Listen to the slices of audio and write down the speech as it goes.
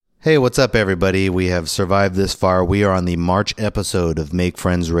Hey, what's up, everybody? We have survived this far. We are on the March episode of Make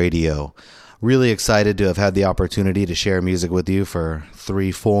Friends Radio. Really excited to have had the opportunity to share music with you for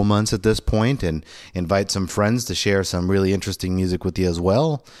 3 full months at this point and invite some friends to share some really interesting music with you as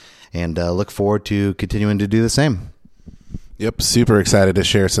well. And look forward to continuing to do the same. Yep, super excited to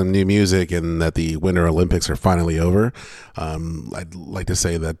share some new music and that the Winter Olympics are finally over. I'd like to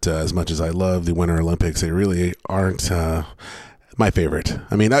say that as much as I love the Winter Olympics, they really aren't my favorite.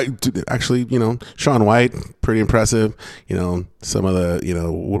 I mean, actually, Shaun White, pretty impressive. Some of the,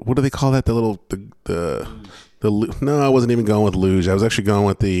 what do they call that? No, I wasn't even going with luge. I was actually going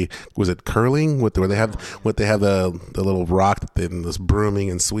with was it curling? Where they have the little rock and this brooming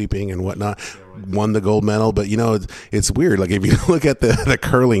and sweeping and whatnot. Won the gold medal, but it's weird. Like if you look at the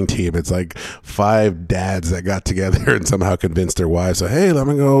curling team, it's like 5 dads that got together and somehow convinced their wives, so, hey, let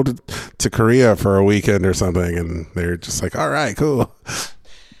me go to Korea for a weekend or something, and they're just like, all right, cool.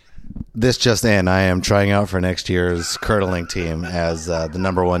 This just in, I am trying out for next year's curling team as the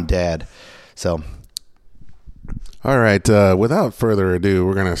number 1 dad. So. All right. Without further ado,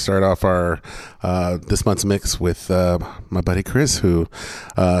 we're going to start off our this month's mix with my buddy Chris, who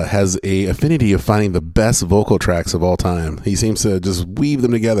has a affinity of finding the best vocal tracks of all time. He seems to just weave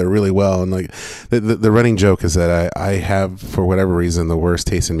them together really well. And like the running joke is that I have, for whatever reason, the worst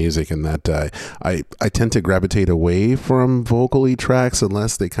taste in music, and that I tend to gravitate away from vocally tracks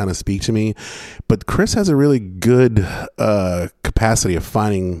unless they kind of speak to me. But Chris has a really good capacity of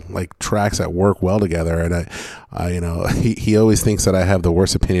finding like tracks that work well together, and he always thinks that I have the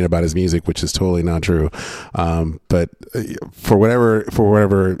worst opinion about his music, which is totally not true. But for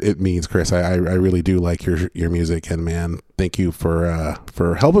whatever it means, Chris, I really do like your music, and man, thank you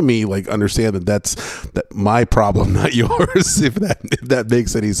for helping me like understand that that's my problem, not yours. If that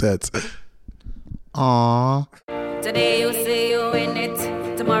makes any sense. Aww. Today you say you in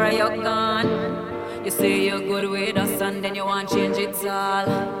it, tomorrow you're gone. You say you're good with us and then you want change it all.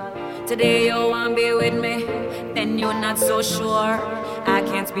 Today you want be with me, then you're not so sure. I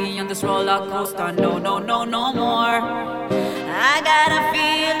can't be on this roller coaster, no more. I got a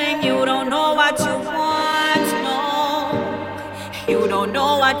feeling you don't know what you want, no. You don't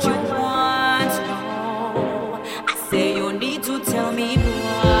know what you want, no. I say you need to tell me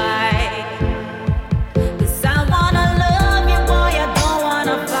why. 'Cause I wanna love you, boy, I don't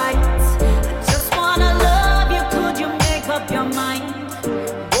wanna fight. I just wanna love you, could you make up your mind?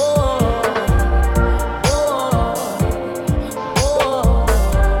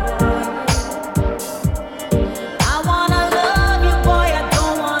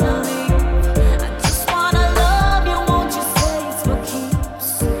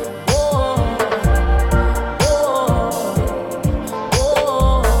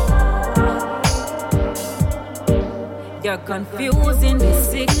 You're confusing the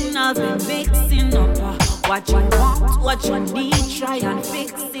signals and mixing up what you want, what you need, try and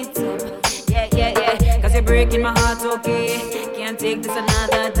fix it up. Yeah, 'cause you're breaking my heart, okay. Can't take this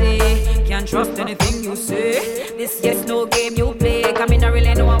another day. Can't trust anything you say. This yes, no game you play. Come in, I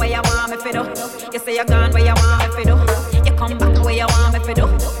really know where you want me for do. You say you're gone where you want me for do. You come back where you want me for do.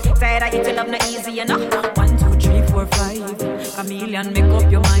 Tired of you to love not easy enough. 1, 2, 3, 4, 5. Chameleon, make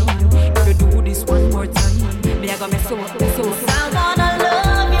up your mind. If you do this one more time, me I got me so. I wanna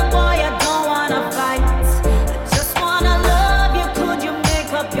love you, boy, I don't wanna fight. I just wanna love you, could you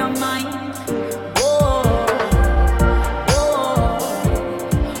make up your mind?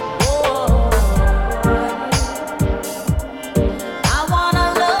 I wanna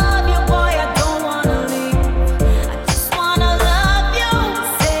love you, boy, I don't wanna leave. I just wanna love you,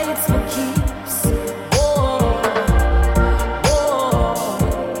 say it's for keeps.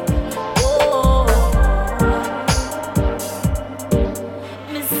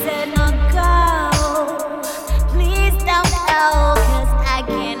 Me said no go, please don't go, 'cause I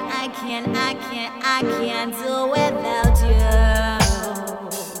can't do without you.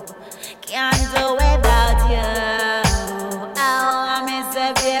 Can't do without you. Oh, I miss a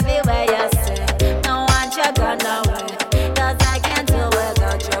baby where you say, no want you gone away, 'cause I can't do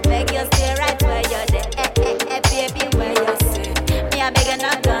without you. Beg you stay right where you're there, baby where you say, me I beg you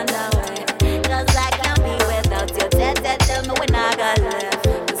not gone away, 'cause I can't be without you. Tell me when I got left.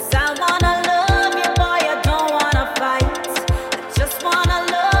 'Cause I wanna love you, boy, I don't wanna fight. I just wanna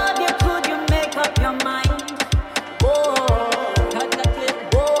love you, could you make up your mind?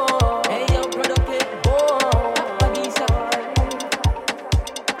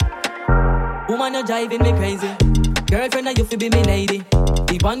 Woman, you're driving me crazy. Girlfriend, I you fi be me lady.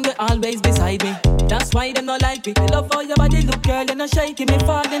 The one that always beside me. That's why them not like me. Love how your body look, girl, you're not shaking me.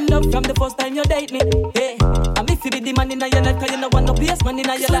 Fall in love from the first time you date me. Hey, I'm if you be the man in your life, 'cause you don't want no place man in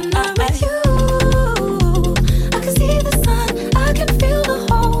your life. When I'm with you, I can see the sun, I can feel the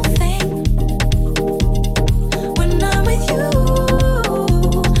whole thing. When I'm with you,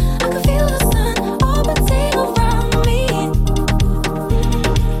 I can feel the sun orbiting around me.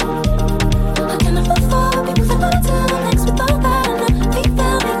 I cannot move forward because I'm going to the next without that. And we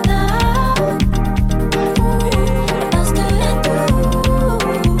feel me now. What else can I do?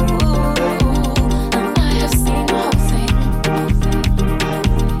 And I have seen the whole thing.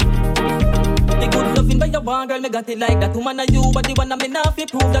 The good loving by your one girl, me got it like that. Woman are you, but the one I'm in off, you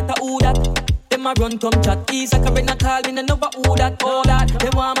prove that I who that. Them a run come chat, ease like a ring a call, me no know who that, all that.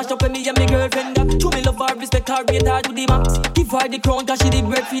 Them want mash up with me and me girlfriend that. True me love her, respect her, rate her to the max. Give her the crown 'cause she did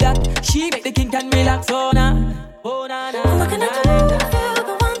bread for that. She make the king can relax, oh nah, oh nah, nah. What can I do to feel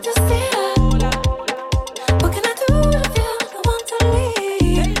the one to see that? What can I do to feel the one to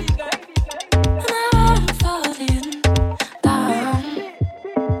leave? And I'm falling down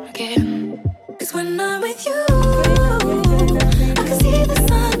again. 'Cause when I'm with you, I can see the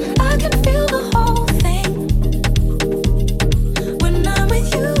sun, I can feel the whole thing. When I'm with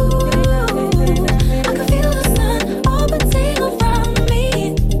you, I can feel the sun orbiting around me.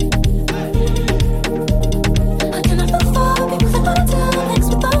 I cannot move forward because I'm going to the next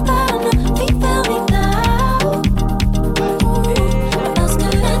without that. And we feel me now. What else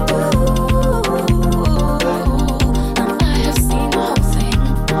can I do? And I have seen the whole thing.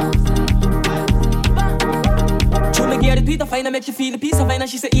 True me gear the tweet, I find I make you feel the peace of mind. And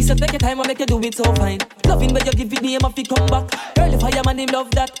she say, Issa, take your time, I make you do it so fine. Loving when you give it name, I feel come back. Girl, if I am him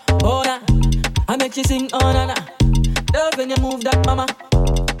love that, oh nah. I make you sing, oh nah nah. Love when you move that, mama.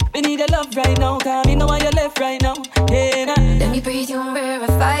 We need a love right now, 'cause me know why you left right now. Yeah, nah. Let me breathe you and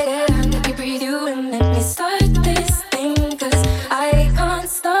verify it. Let me breathe you and let me start this thing. 'Cause I can't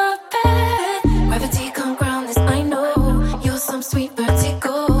stop it. Gravity can't ground this, I know. You're some sweet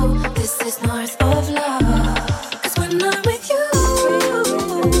vertigo. This is north of love. 'Cause when I'm with you,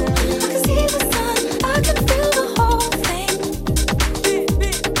 I can see the sun, I can feel the whole thing.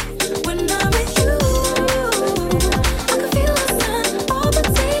 When I'm with you, I can feel the sun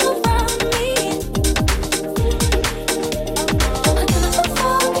orbiting around me. I cannot move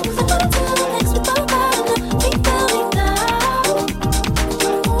forward because I'm going to the next without that. And we feel me now.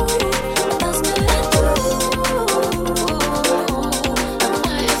 What else can I do? And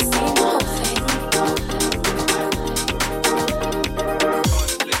I have seen the whole thing.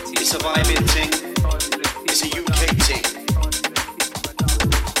 It's a vibing thing. It's a UK thing.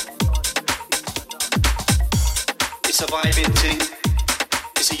 It's a vibing thing.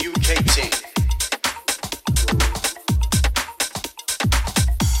 It's a UK thing.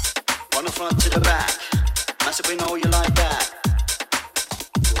 On the front to the back. Massive, we know you like that.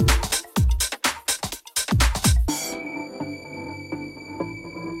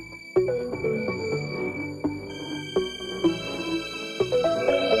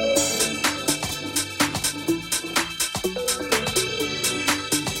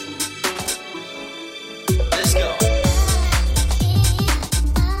 Let's go.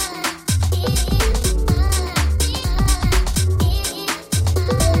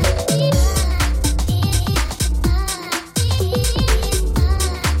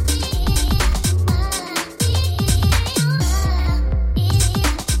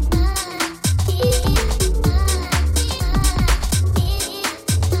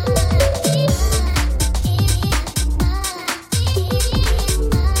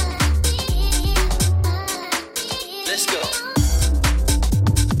 Let's go.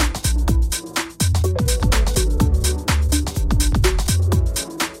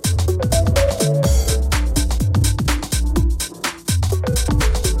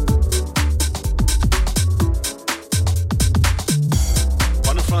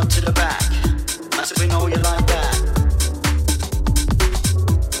 On the front to the back. Massive, we know you like that.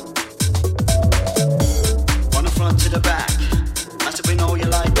 On the front to the back. Massive, we know you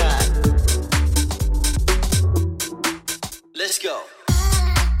like that. Let's go.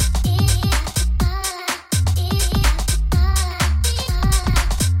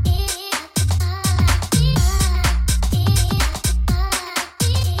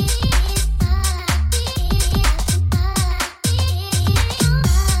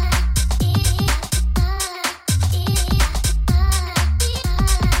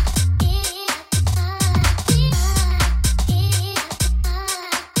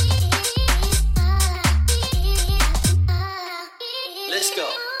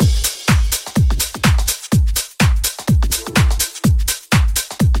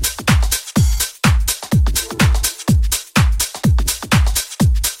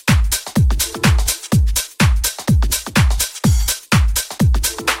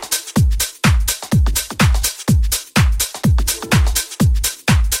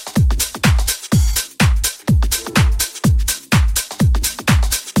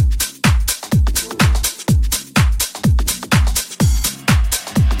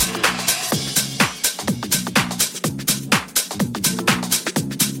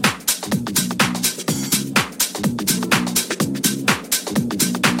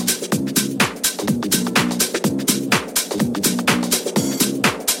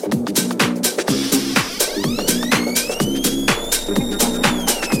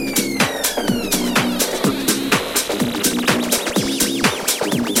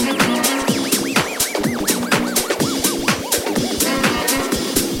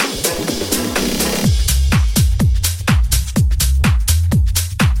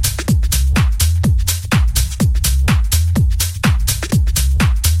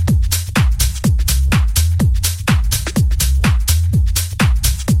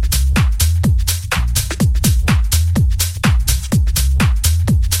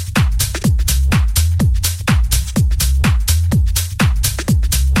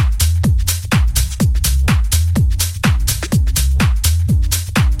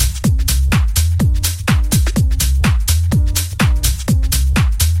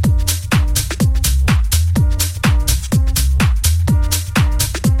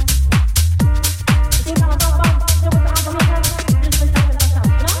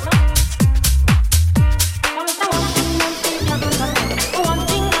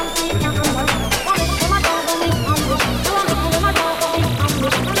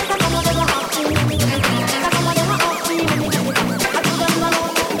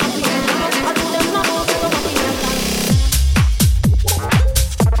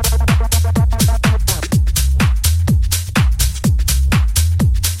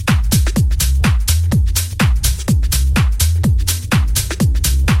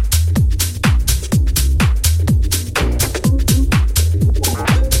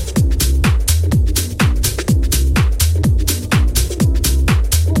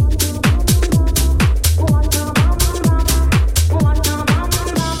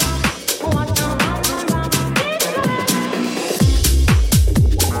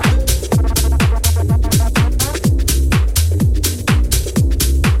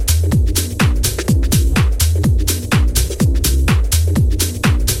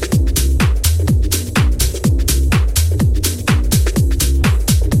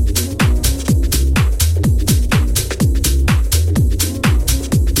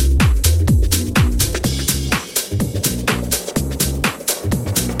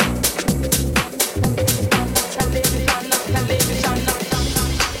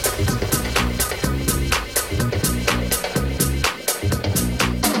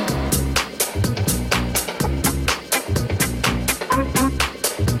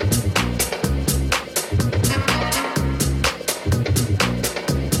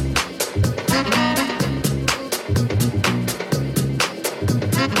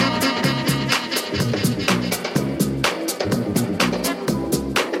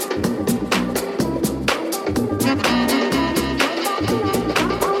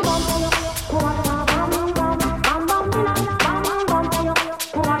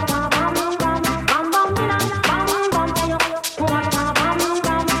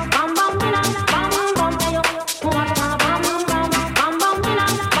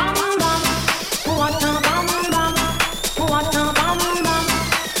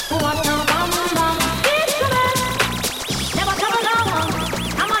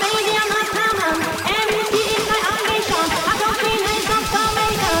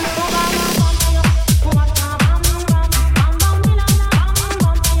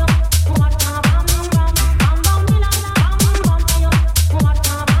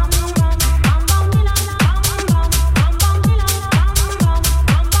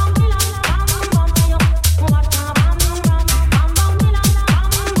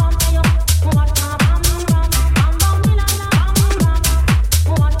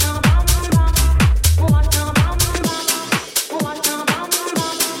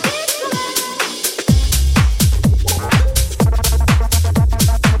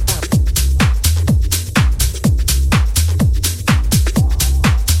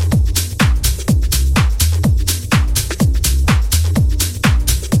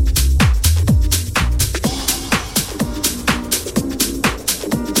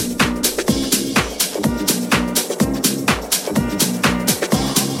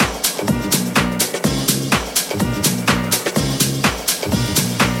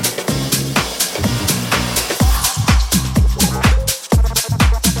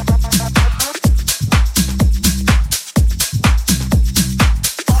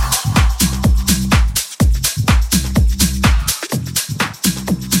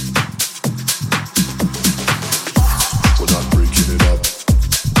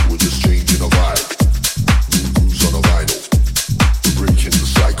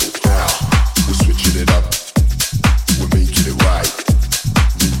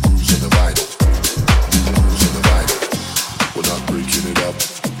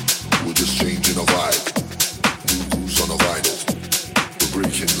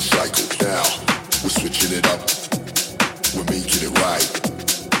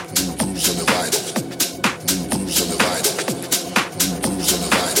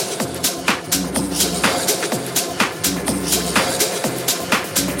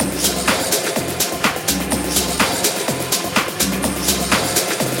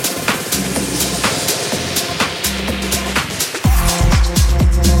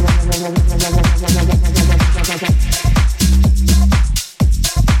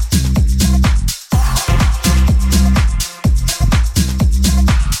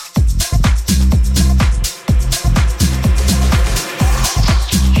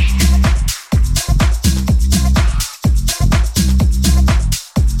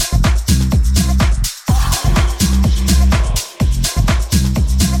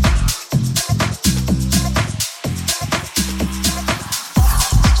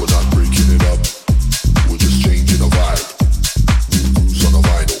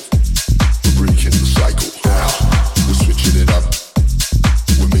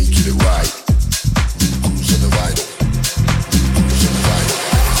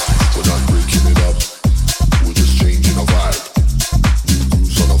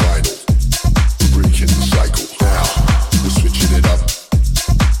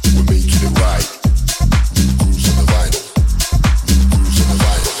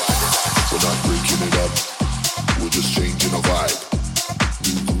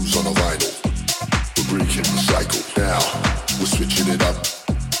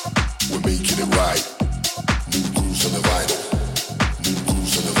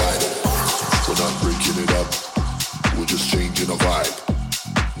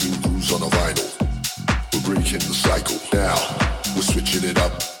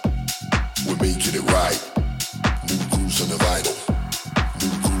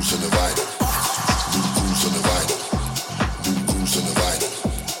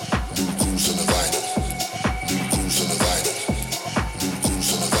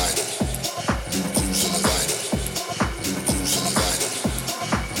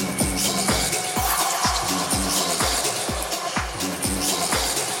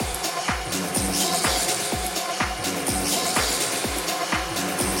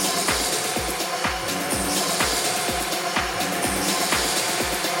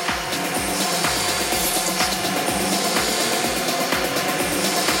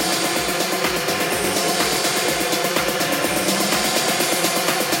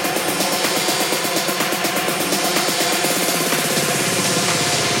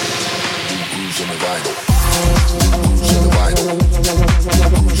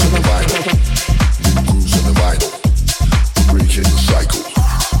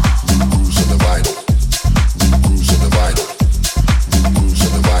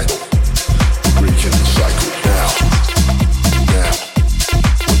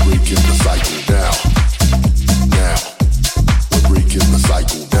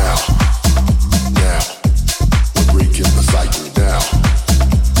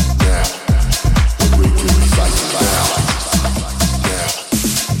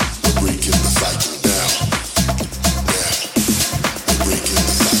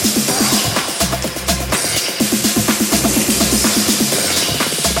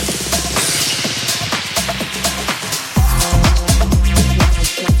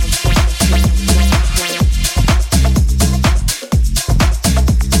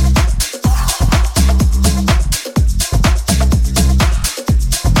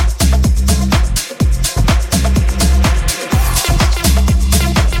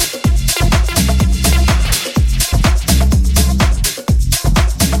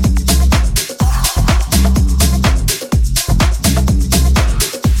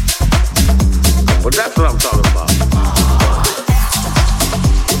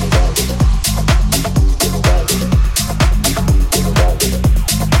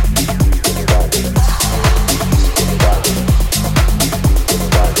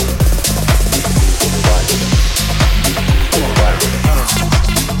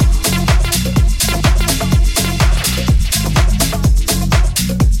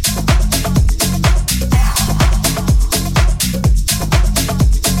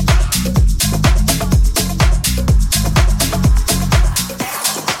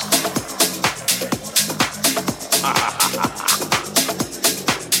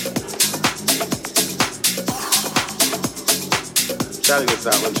 Charlie gets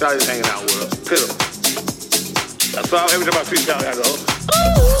out. When Charlie's hanging out with us, pitiful. That's all. Every time I see Charlie, I go,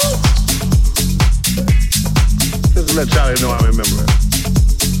 ooh. Just to let Charlie know I remember it.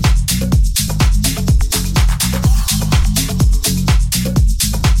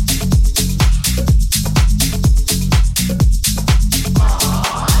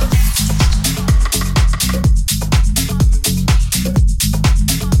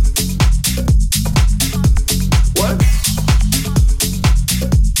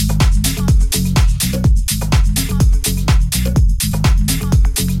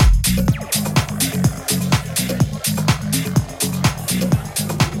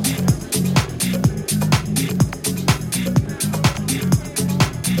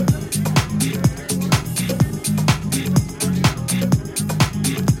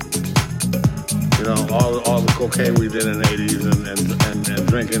 You know, all the cocaine we did in the 80s and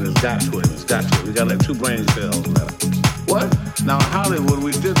drinking has got to it. It's got to it. We got like 2 brain cells left. What? Now in Hollywood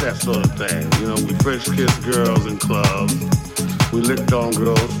we did that sort of thing. You know, we French kissed girls in clubs. We licked on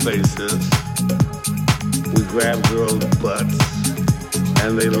girls' faces. We grabbed girls' butts.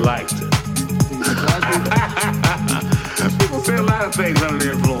 And they liked it. People say a lot of things under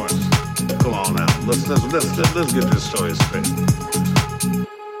the influence. Come on now. Let's get this story straight.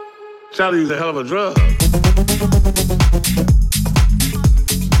 Charlie's a hell of a drug.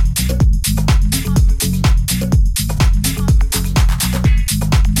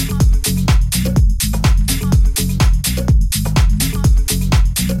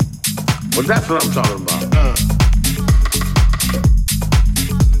 Well, that's what I'm talking about.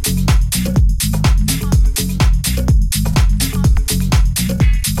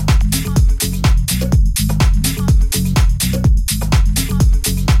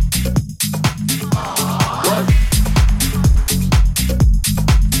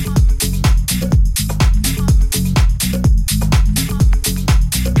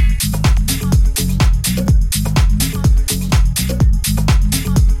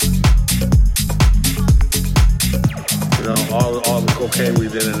 Cocaine we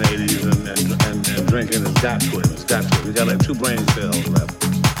did in the 80s and drinking has got to it. It's got to it. We got like 2 brain cells left.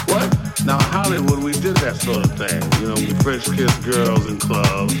 What? Now in Hollywood we did that sort of thing. You know, we French kissed girls in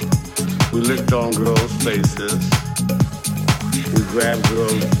clubs. We licked on girls' faces. We grabbed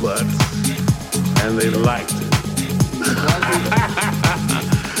girls' butts. And they liked it.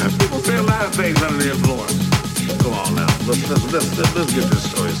 People say a lot of things under the influence. Come on now. Let's get this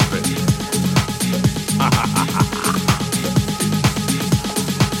story straight.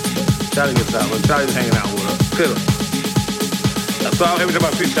 Charlie gets out, but Charlie's hanging out with us. Kill him. That's all. Every time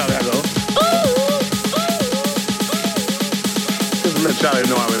I see Charlie, I go, just to let Charlie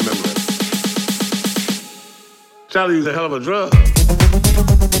know I remember it. Charlie's a hell of a drug.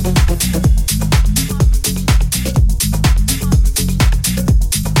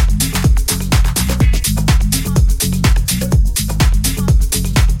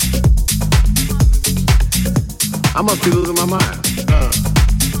 I must be losing my mind.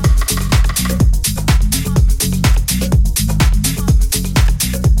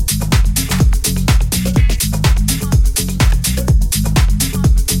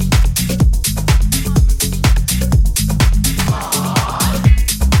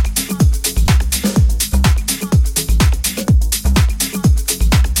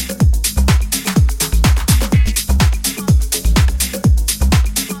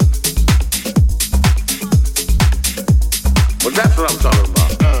 Well, that's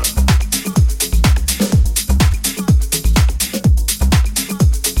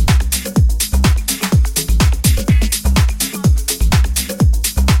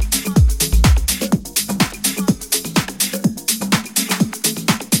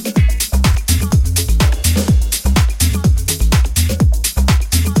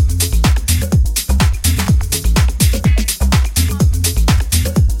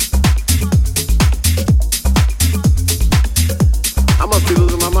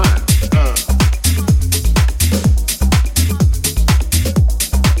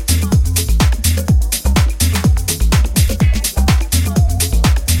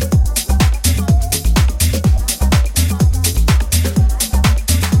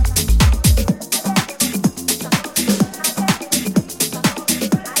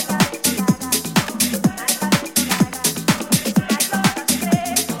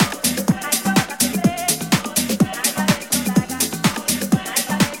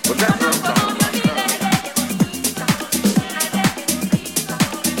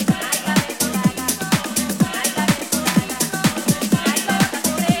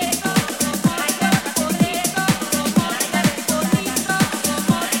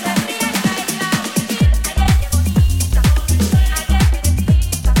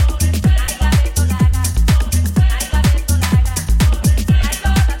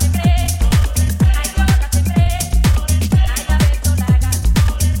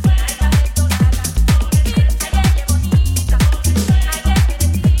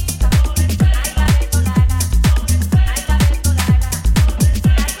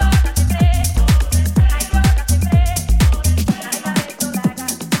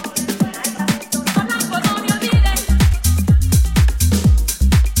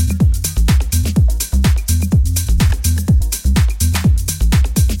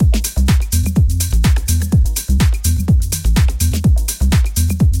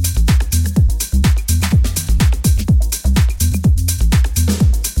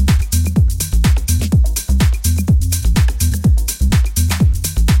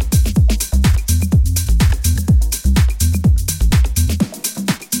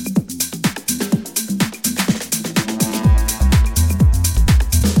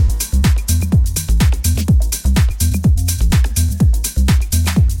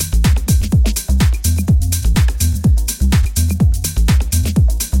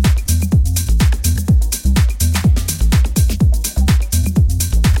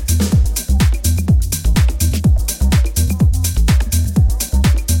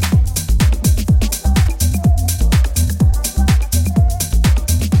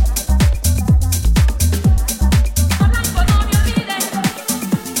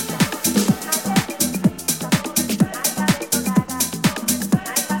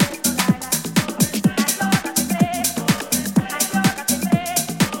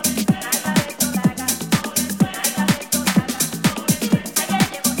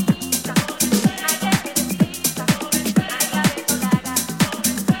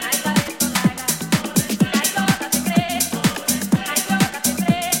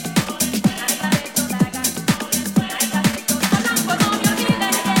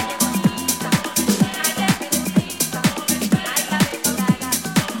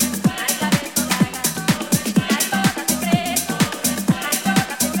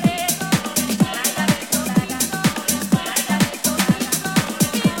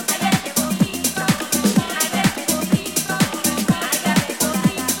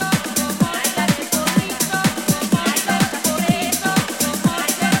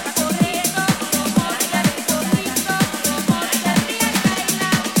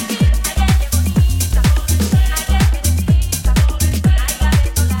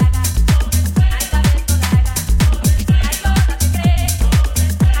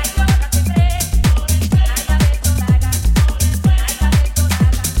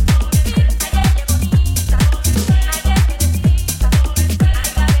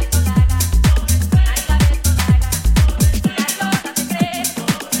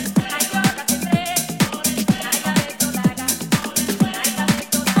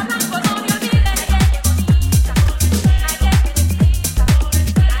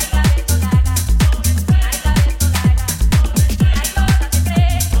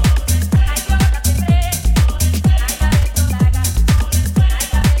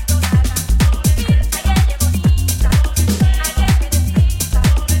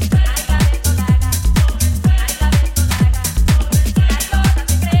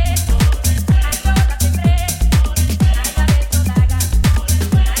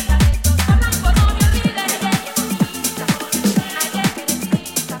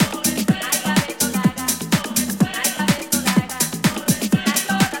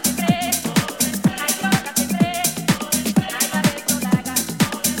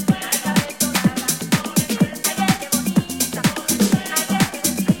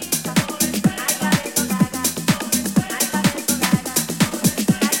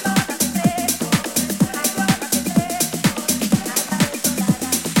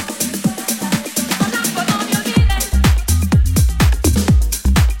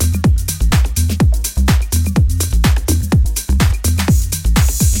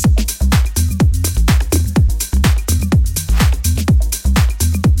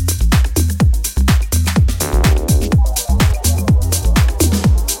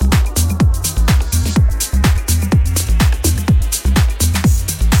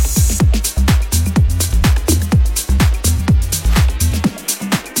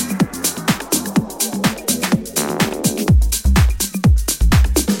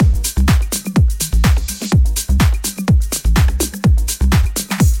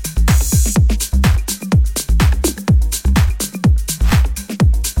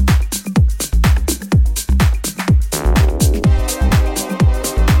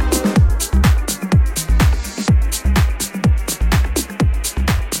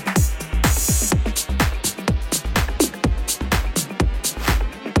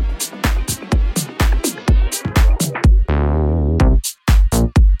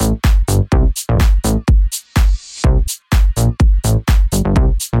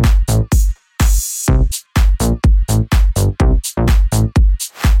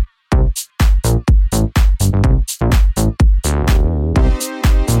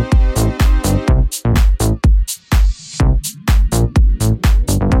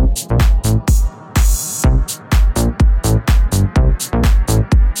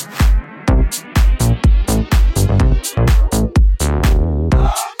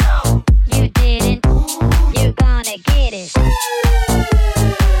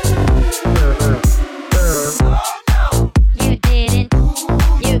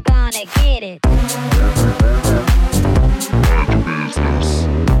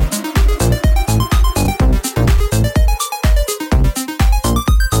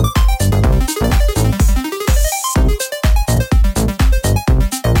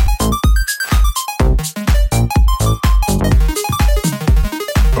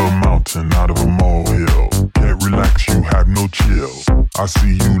mountain, out of a molehill. Can't relax, you have no chill. I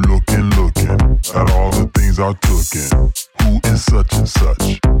see you looking at all the things I took in. Who is such and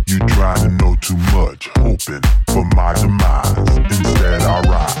such? You try to know too much, hoping for my demise. Instead I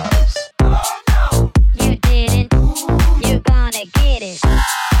rise. Oh no, you didn't. You're gonna get it.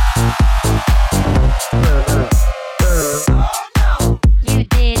 Oh no, you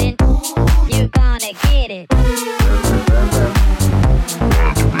didn't. You're gonna get it.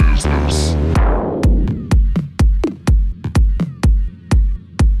 Business.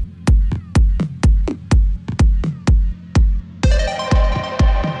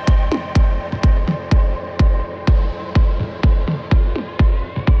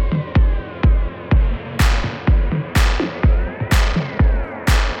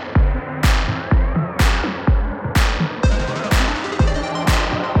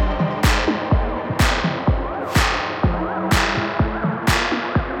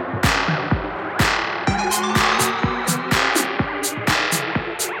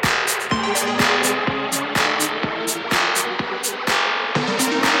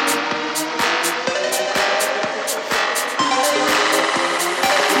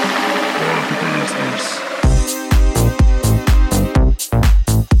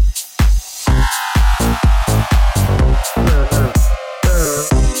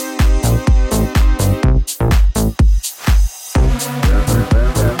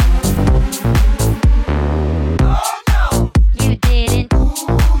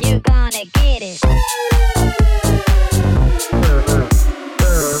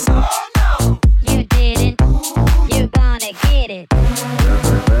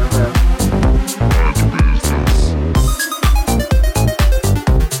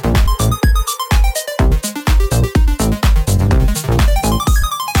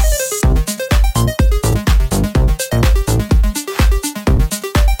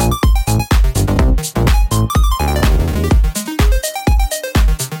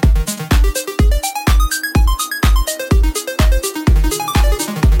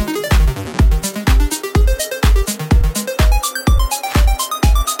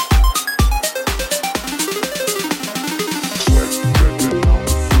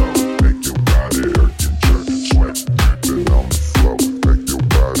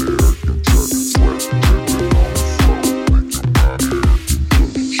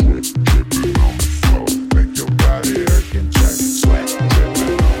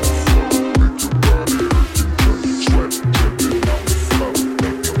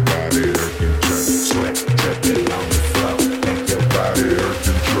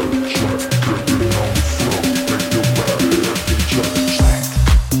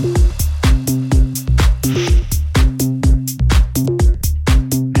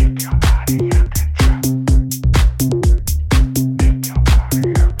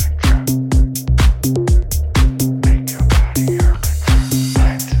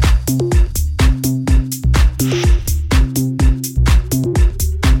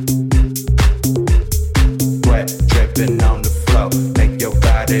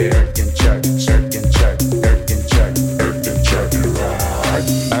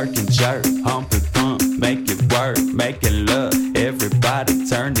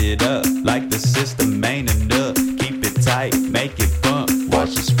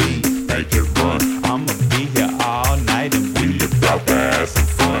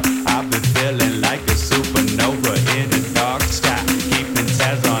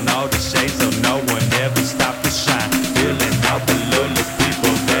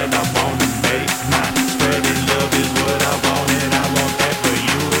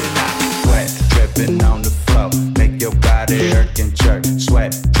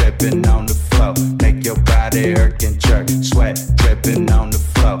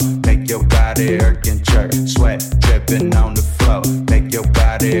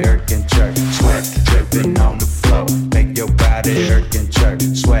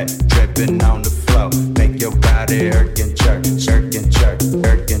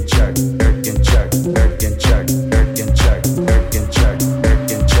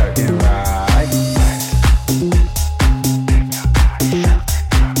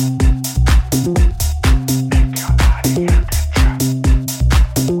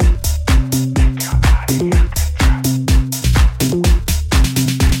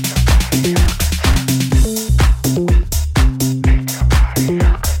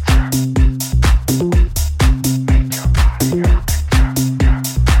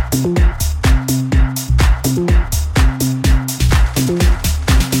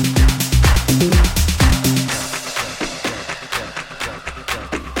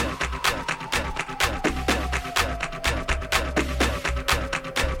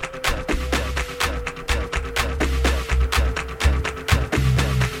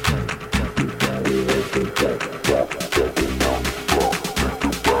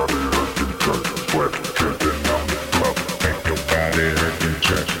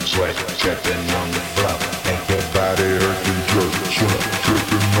 jerk, sweat dripping on the floor. Make your body hurt and jerk, sweat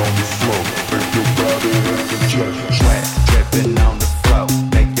dripping on the floor. Make your body hurt and jerk, sweat dripping on the floor.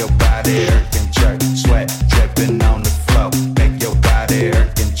 Make your body hurt and jerk, sweat dripping on the floor. Make your body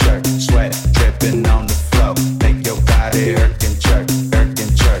hurt and jerk, sweat dripping on the floor. Make your body hurt and jerk, hurt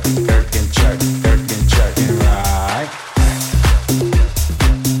and jerk, hurt and jerk, hurt and jerk, right?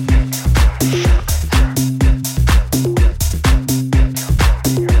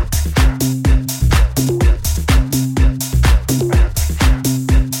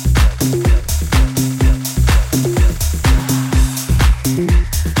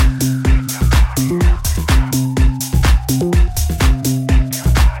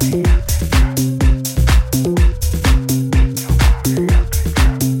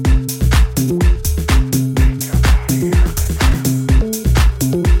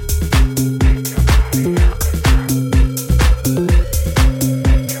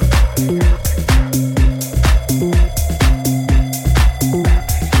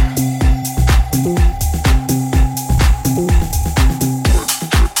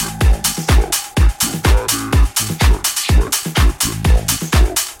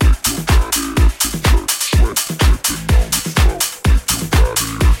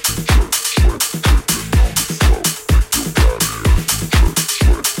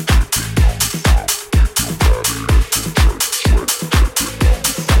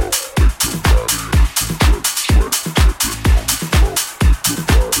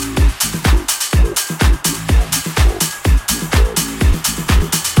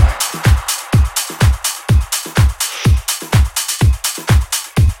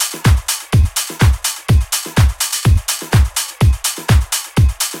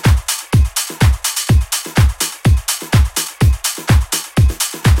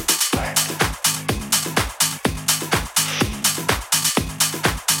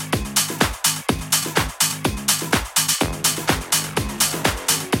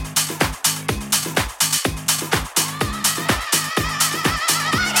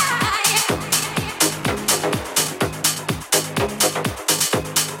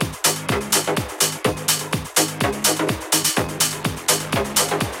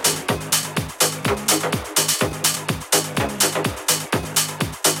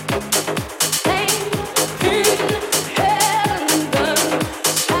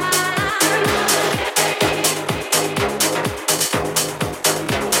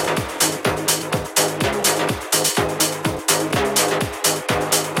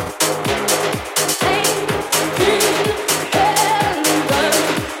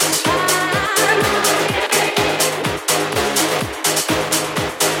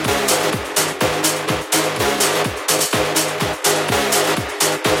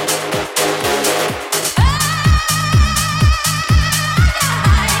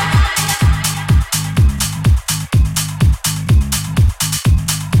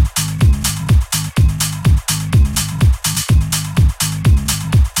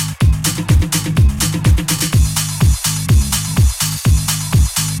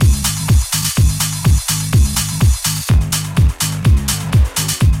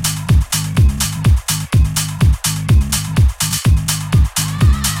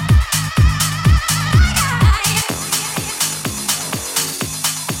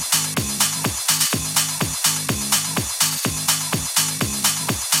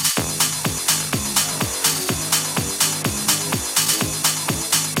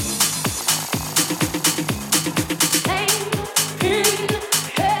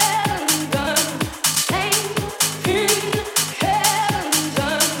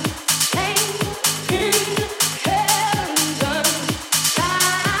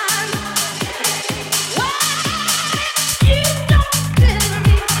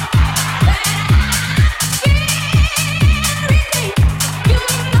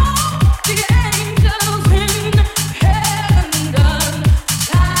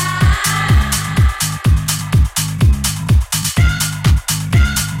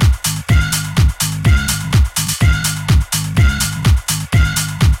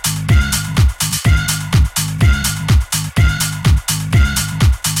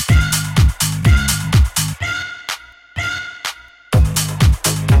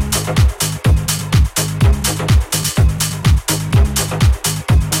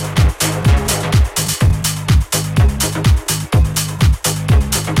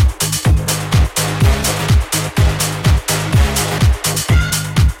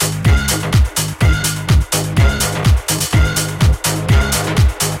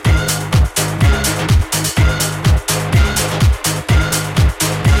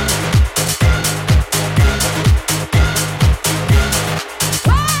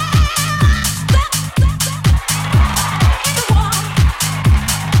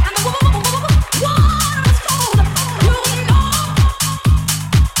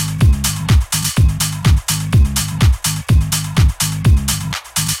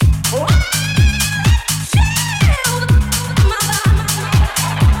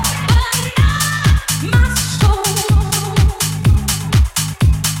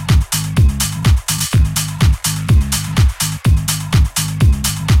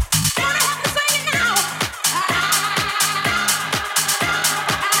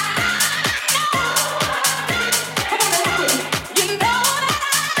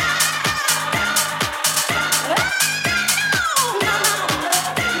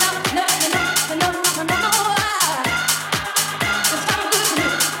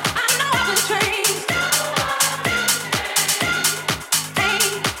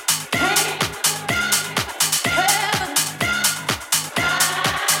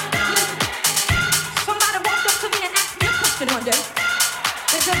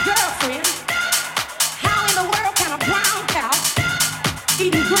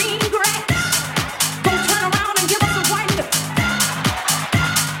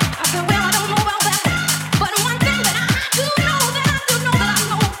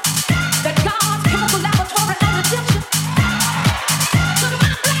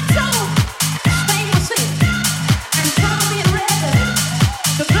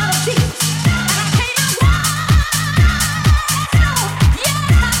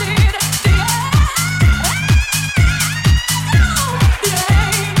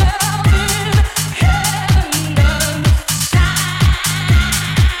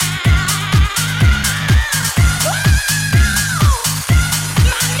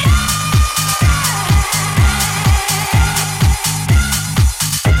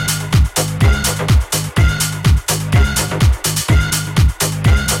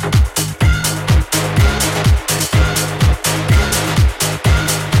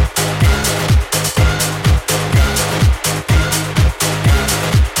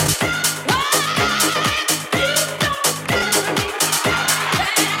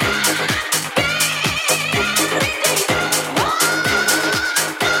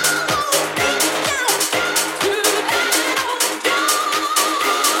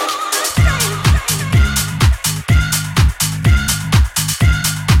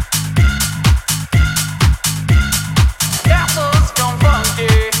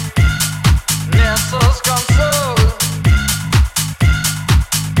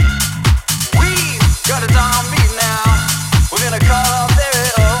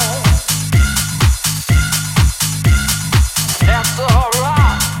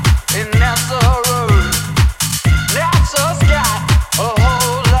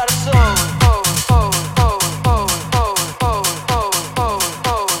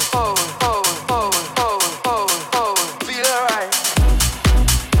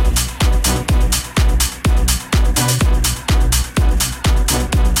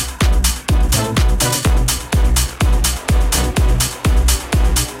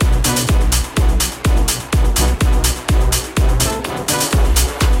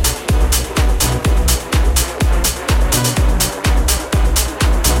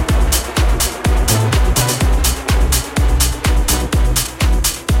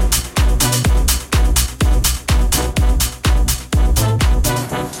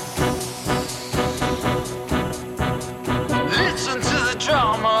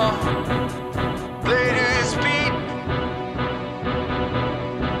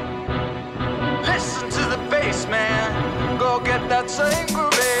 same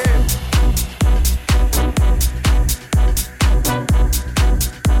groove.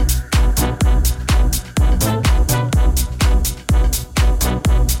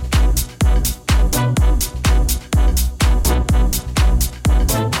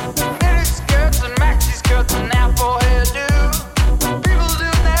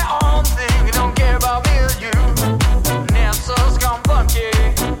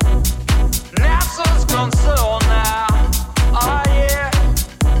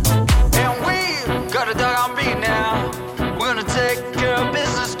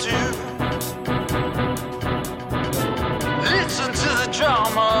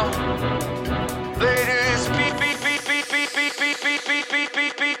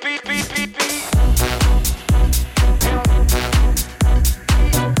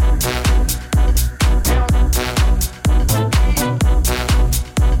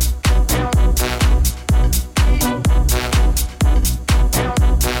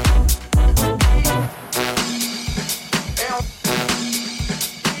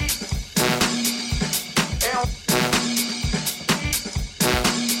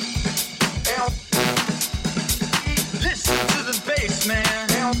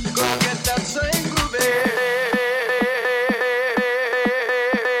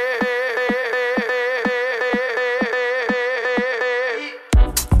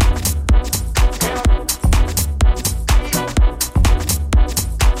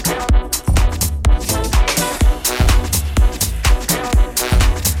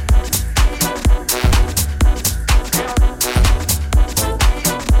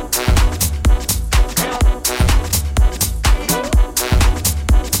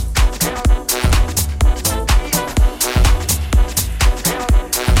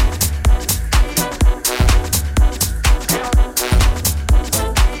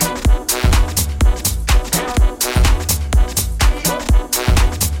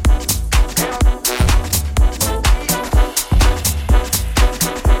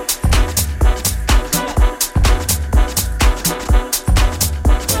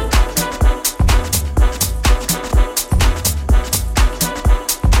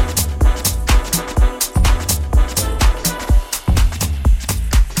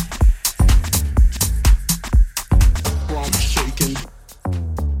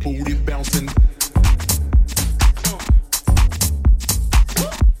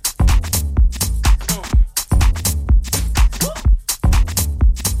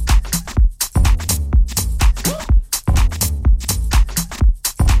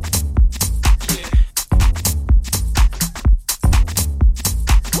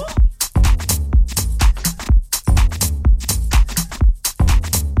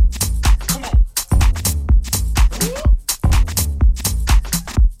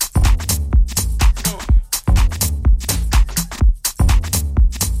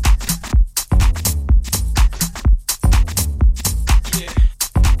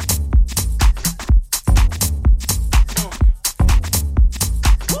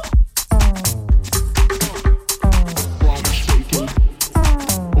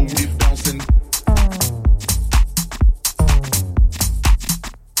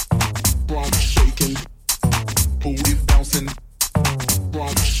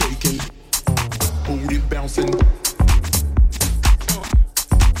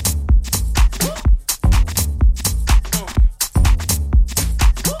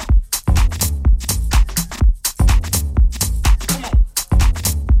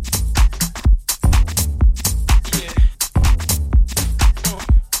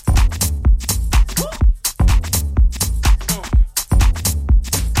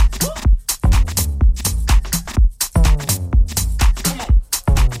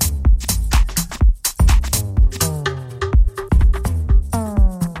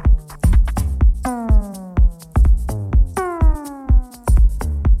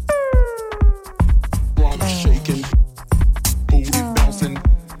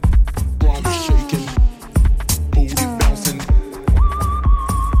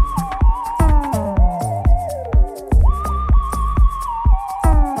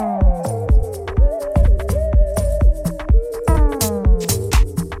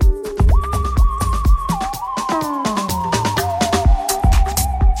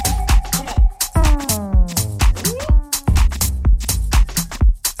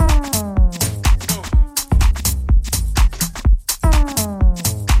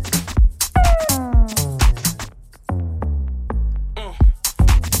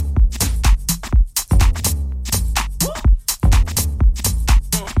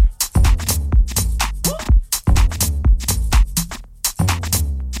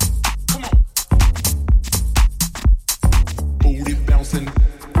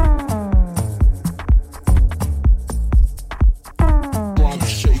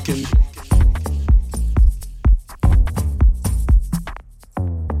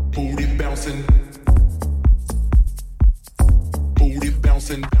 bouncing. Booty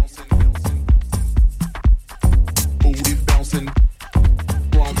bouncing. Booty bouncing.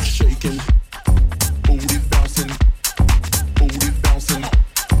 Rump shaking. Booty bouncing. Booty bouncing.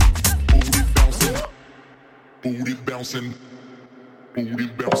 Booty bouncing. Booty bouncing. Booty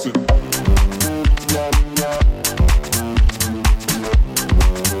bouncing.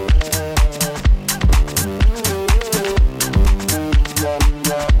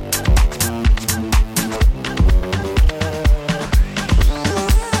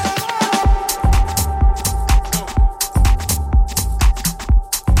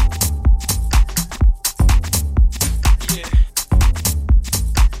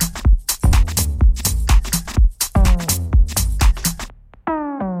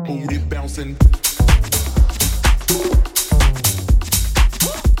 Booty bouncing.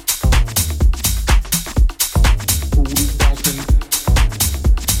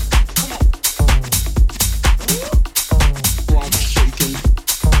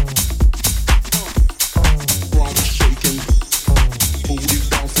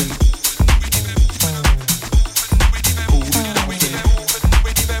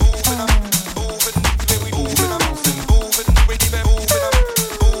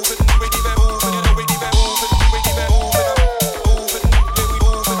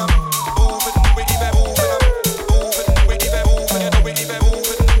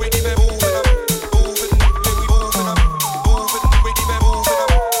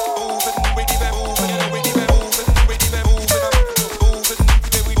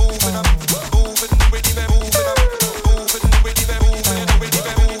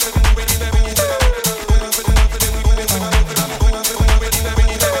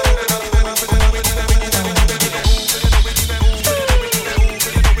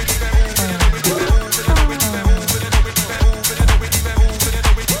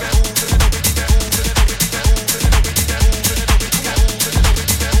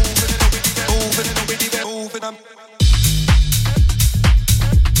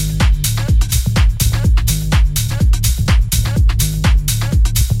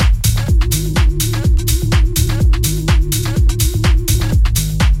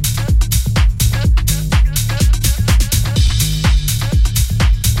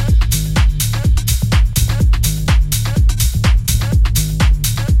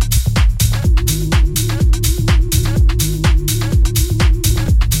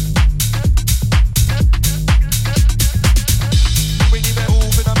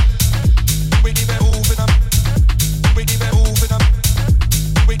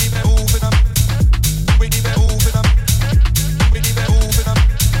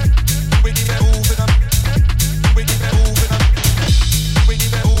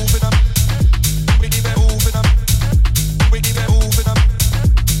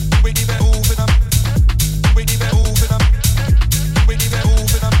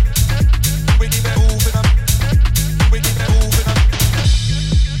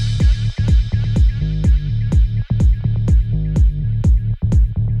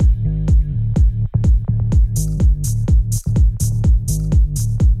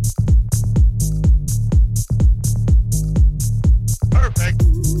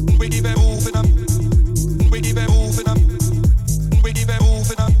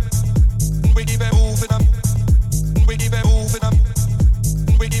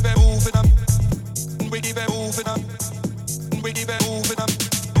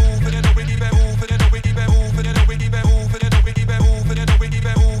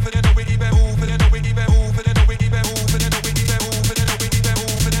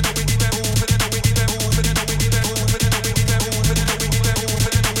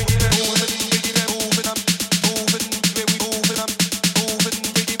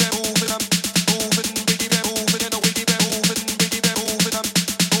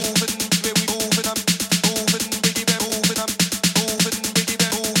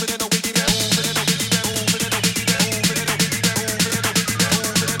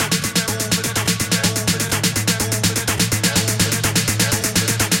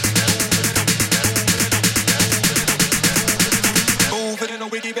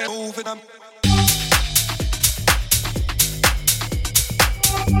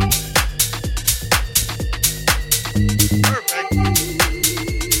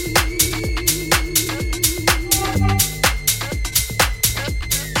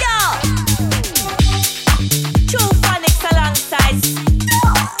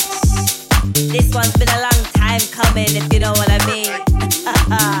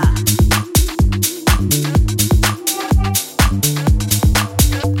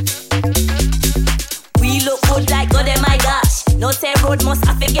 must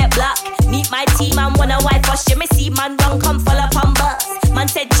have to get black. Meet my team and wanna wife us. You me see man run come fall upon bus. Man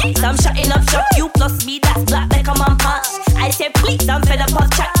said, jeez, I'm shutting up shop. You plus me, that's black like a man punch. I said, please, I'm fed up of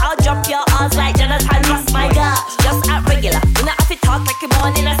chat. I'll drop your arms like Jonathan Ross. My God, just act regular. You know, if you talk like you're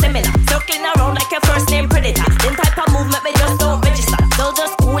born in a seminar. Circling around like your first name predator. Them type of movement, me just don't register. So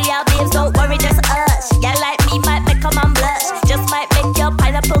just cool, yeah, babes, don't worry, just us. Yeah, like me might make a man blush. Just might make your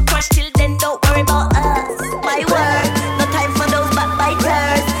pineapple crush. Till then, don't worry about us. My word, no time for those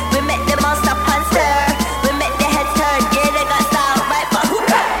backbiters. We make them all stop and stir. We make their heads turn, yeah, they got style, right? But who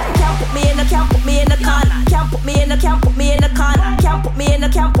can't put me in the, can't put me in the corner. Can't put me in the, can't put me in the corner. Can't put me in the,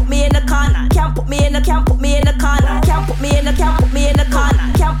 can't put me in the corner. Can't put me in the, can't put me in the corner. Can't put me in the, can't put me in the corner.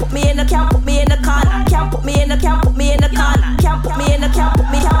 Can't put me in the, can't put me in the corner. Can't put me in the, can't put me in the corner. Can't put me in the, can't put me, can't put me in the, can't put me in the, can't put me in the corner. Can't put me in the, can't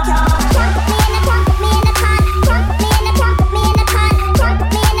put me in the corner. Can't put me in the, can't put me in the corner. Can't put me in the, can't put me in the corner. Can't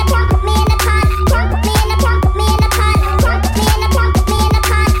put me in the, can't put me in the corner. Can't put me in the, can't put me in the corner. Can't put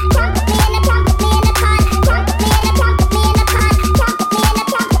me in the, can't put me in the corner. Can't put me in the, can't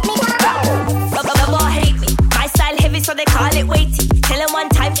put me in the corner. Rubber hate me. My style heavy, so they call it weighty. Tell them one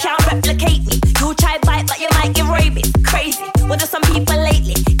time can't replicate me. You try bite, but you might get rabies. Crazy. What do some people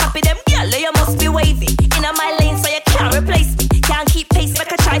lately? Copy them, girl, you must be wavy. In my lane, so you can't replace me. Can't keep pace,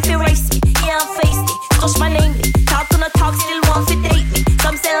 make a try to erase me. Yeah, I'm feisty, touch my name. Talk on the talk, still want to date me.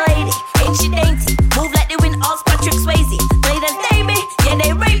 Some say lady, ain't she dainty? Move like the wind, all Patrick Swayze. Play the baby, yeah,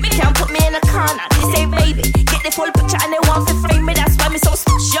 they rape me. Can't put me in a corner, they say baby. Get the full picture and they want to frame me. That's why me so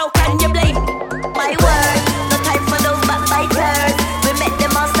yo, can you blame me? My word, no time for those backbiters. We make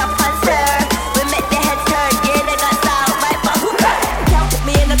them all stop and stir. We make their heads turn, yeah, they got style, right? But who can't put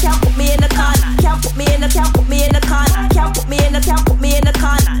me in the, can't put me in the corner. Can't put me in the, can't put me in the corner. Can't put me in the, can't put me in the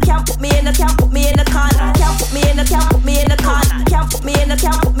corner. Can't put me in the, can't put me in the corner. Can't put me in the, can't put me in the corner. Can't put me in the,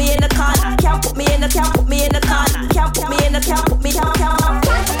 can't put me in the corner. Can't put me in the, can't put me in the corner. Can't put me in the, can't put me, can't put me in the, can't put me in the, can't put me in the corner. Can't put me in the, can't put me in the corner. Can't put me in the, can't put me in the corner. Can't put me in the, can't put me in the corner. Can't put me in the, can't put me in the corner.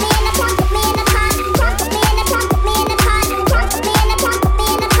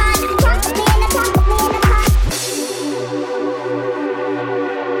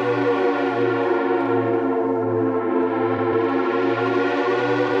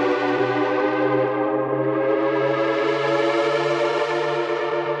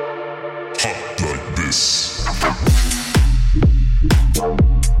 Like this.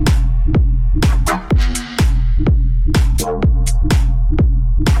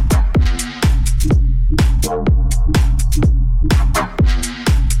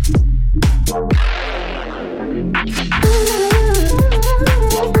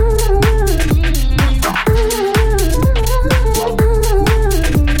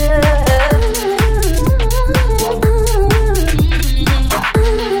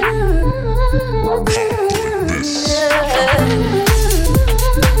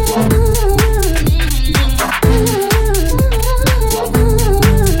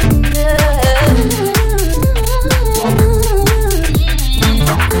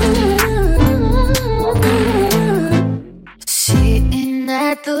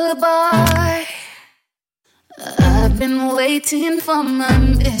 Waiting for my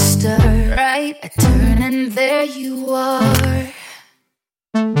mister, right? I turn and there you are.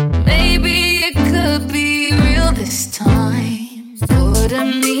 Maybe it could be real this time. Order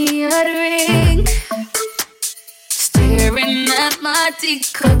me a drink. Staring at my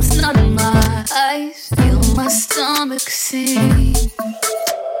teacups, not my eyes. Feel my stomach sink.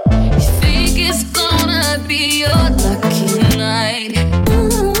 You think it's gonna be your lucky night?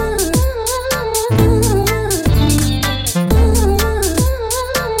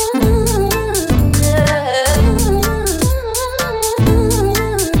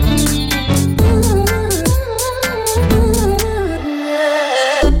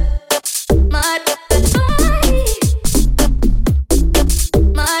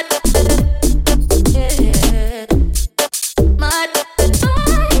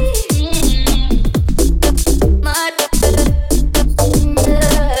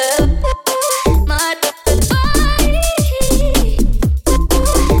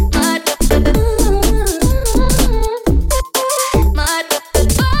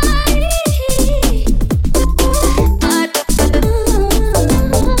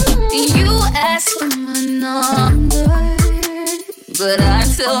 But I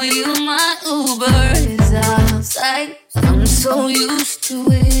tell you my Uber is outside. I'm so used to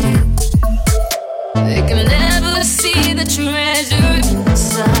it. They can never see the treasure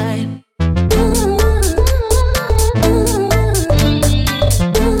inside.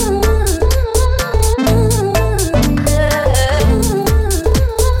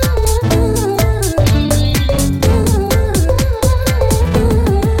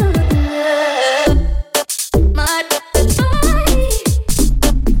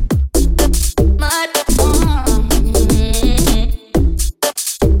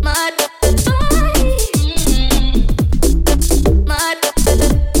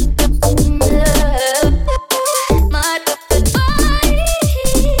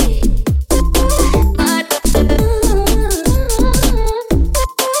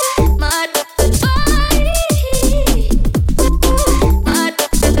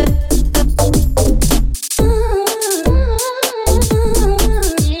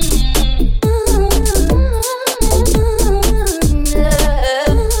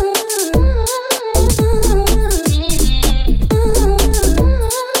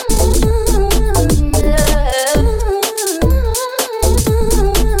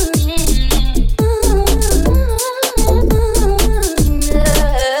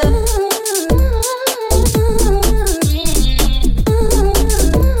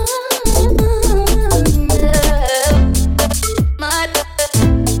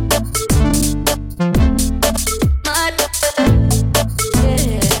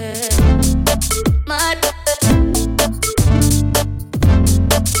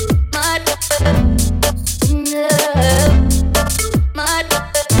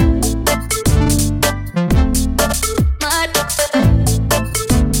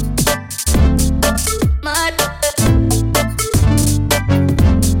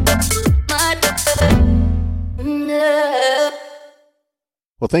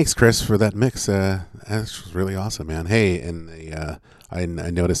 thanks, Chris, for that mix. That was really awesome, man. Hey, and I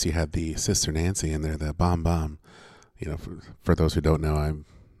noticed you had the Sister Nancy in there, the Bomb Bomb. You know, for those who don't know, I'm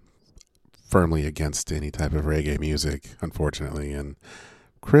firmly against any type of reggae music, unfortunately. And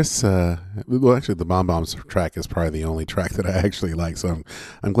Chris, well, actually, the Bomb Bombs track is probably the only track that I actually like. So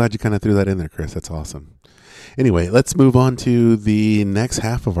I'm glad you kind of threw that in there, Chris. That's awesome. Anyway, let's move on to the next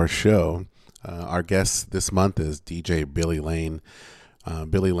half of our show. Our guest this month is DJ Billy Lane.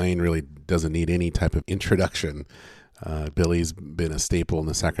 Billy Lane really doesn't need any type of introduction. Billy's been a staple in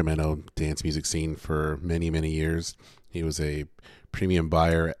the Sacramento dance music scene for many, many years. He was a premium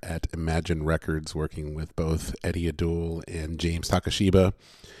buyer at Imagine Records, working with both Eddie Abdul and James Takashiba.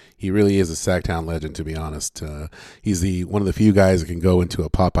 He really is a Sacktown legend, to be honest. He's one of the few guys that can go into a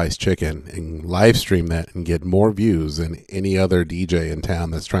Popeye's Chicken and live stream that and get more views than any other DJ in town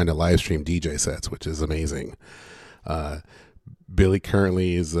that's trying to live stream DJ sets, which is amazing. Billy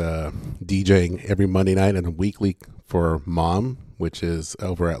currently is DJing every Monday night and weekly for MOM, which is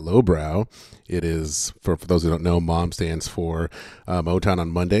over at Lowbrow. It is, for those who don't know, MOM stands for Motown on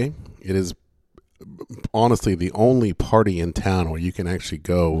Monday. It is honestly the only party in town where you can actually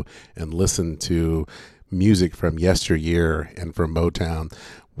go and listen to music from yesteryear and from Motown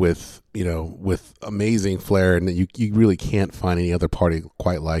with amazing flair, and you really can't find any other party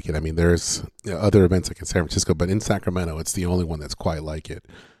quite like it. I mean, there's other events like in San Francisco, but in Sacramento, it's the only one that's quite like it.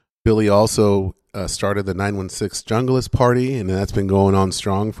 Billy also started the 916 Junglist Party, and that's been going on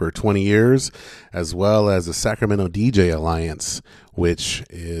strong for 20 years, as well as the Sacramento DJ Alliance, which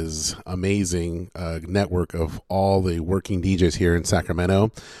is amazing network of all the working DJs here in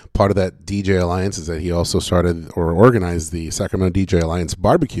Sacramento. Part of that DJ Alliance is that he also started or organized the Sacramento DJ Alliance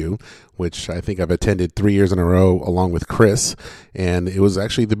Barbecue, which I think I've attended 3 years in a row along with Chris. And it was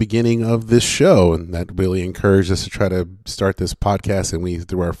actually the beginning of this show, and that really encouraged us to try to start this podcast. And we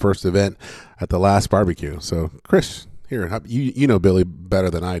threw our first event at the last barbecue. So Chris, here, you know Billy better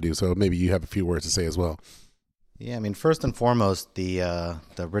than I do, so maybe you have a few words to say as well. Yeah, I mean, first and foremost, the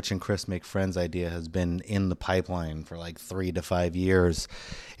Rich and Chris Make Friends idea has been in the pipeline for like 3 to 5 years,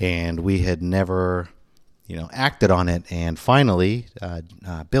 and we had never, acted on it. And finally,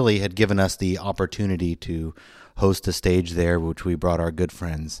 Billy had given us the opportunity to host a stage there, which we brought our good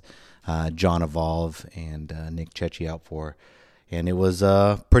friends, John Evolve and Nick Chechi out for. And it was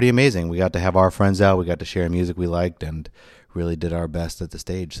pretty amazing. We got to have our friends out. We got to share music we liked and really did our best at the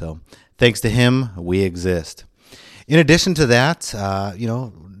stage. So thanks to him, we exist. In addition to that,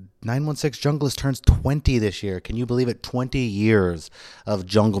 916 Junglist turns 20 this year. Can you believe it? 20 years of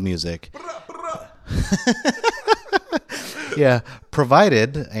jungle music. Yeah,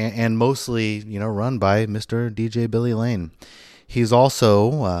 provided and mostly, run by Mr. DJ Billy Lane. He's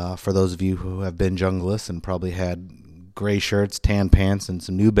also, for those of you who have been junglists and probably had gray shirts, tan pants, and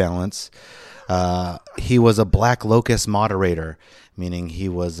some New Balance, he was a Black Locust moderator, meaning he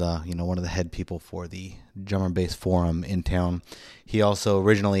was, one of the head people for the Drum and Bass Forum in town. He also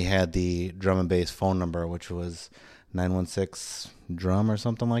originally had the Drum and Bass phone number, which was 916 Drum or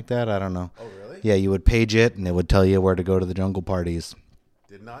something like that. I don't know. Oh, really? Yeah, you would page it, and it would tell you where to go to the jungle parties.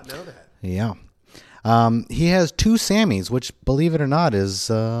 Did not know that. Yeah. He has 2 Sammys, which, believe it or not, is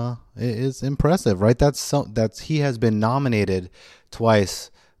impressive, right? He has been nominated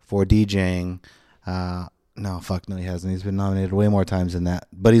twice for DJing. No, he hasn't. He's been nominated way more times than that.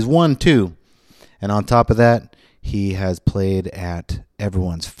 But he's won 2. And on top of that, he has played at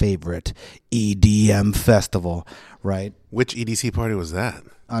everyone's favorite EDM festival, right? Which EDC party was that?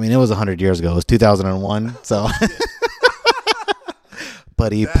 I mean, it was 100 years ago. It was 2001. So,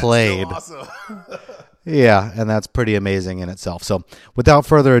 but he played. So awesome. Yeah, and that's pretty amazing in itself. So, without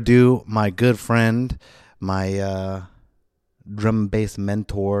further ado, my good friend, my drum and bass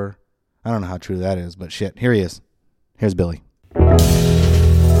mentor. I don't know how true that is, but shit, here he is. Here's Billy.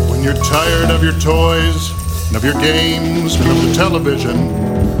 When you're tired of your toys and of your games and of the television,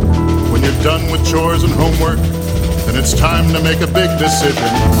 when you're done with chores and homework, then it's time to make a big decision.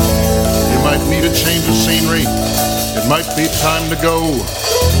 You might need a change of scenery. It might be time to go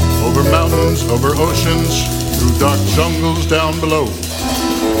over mountains, over oceans, through dark jungles down below.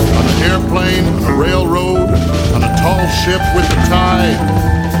 On an airplane, on a railroad, on a tall ship with the tide,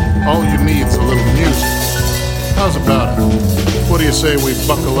 all you need's a little music. How's about it? What do you say we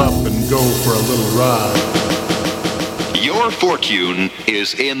buckle up and go for a little ride? Your fortune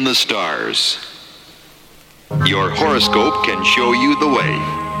is in the stars. Your horoscope can show you the way.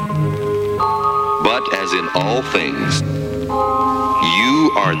 But as in all things,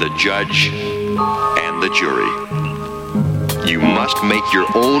 you are the judge and the jury. You must make your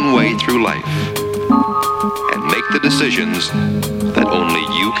own way through life and make the decisions that only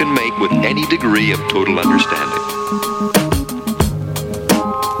you can make with any degree of total understanding.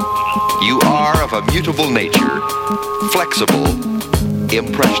 You are of a mutable nature, flexible,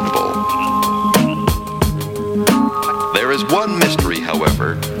 impressionable. There is one mystery,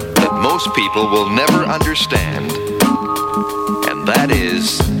 however, that most people will never understand, and that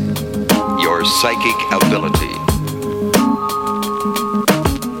is your psychic ability.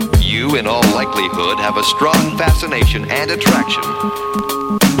 You, in all likelihood, have a strong fascination and attraction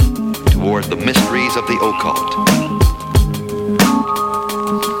toward the mysteries of the occult.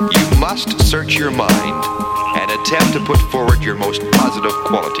 You must search your mind and attempt to put forward your most positive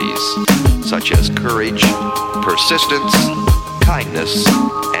qualities, such as courage, persistence, kindness,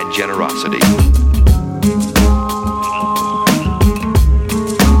 and generosity.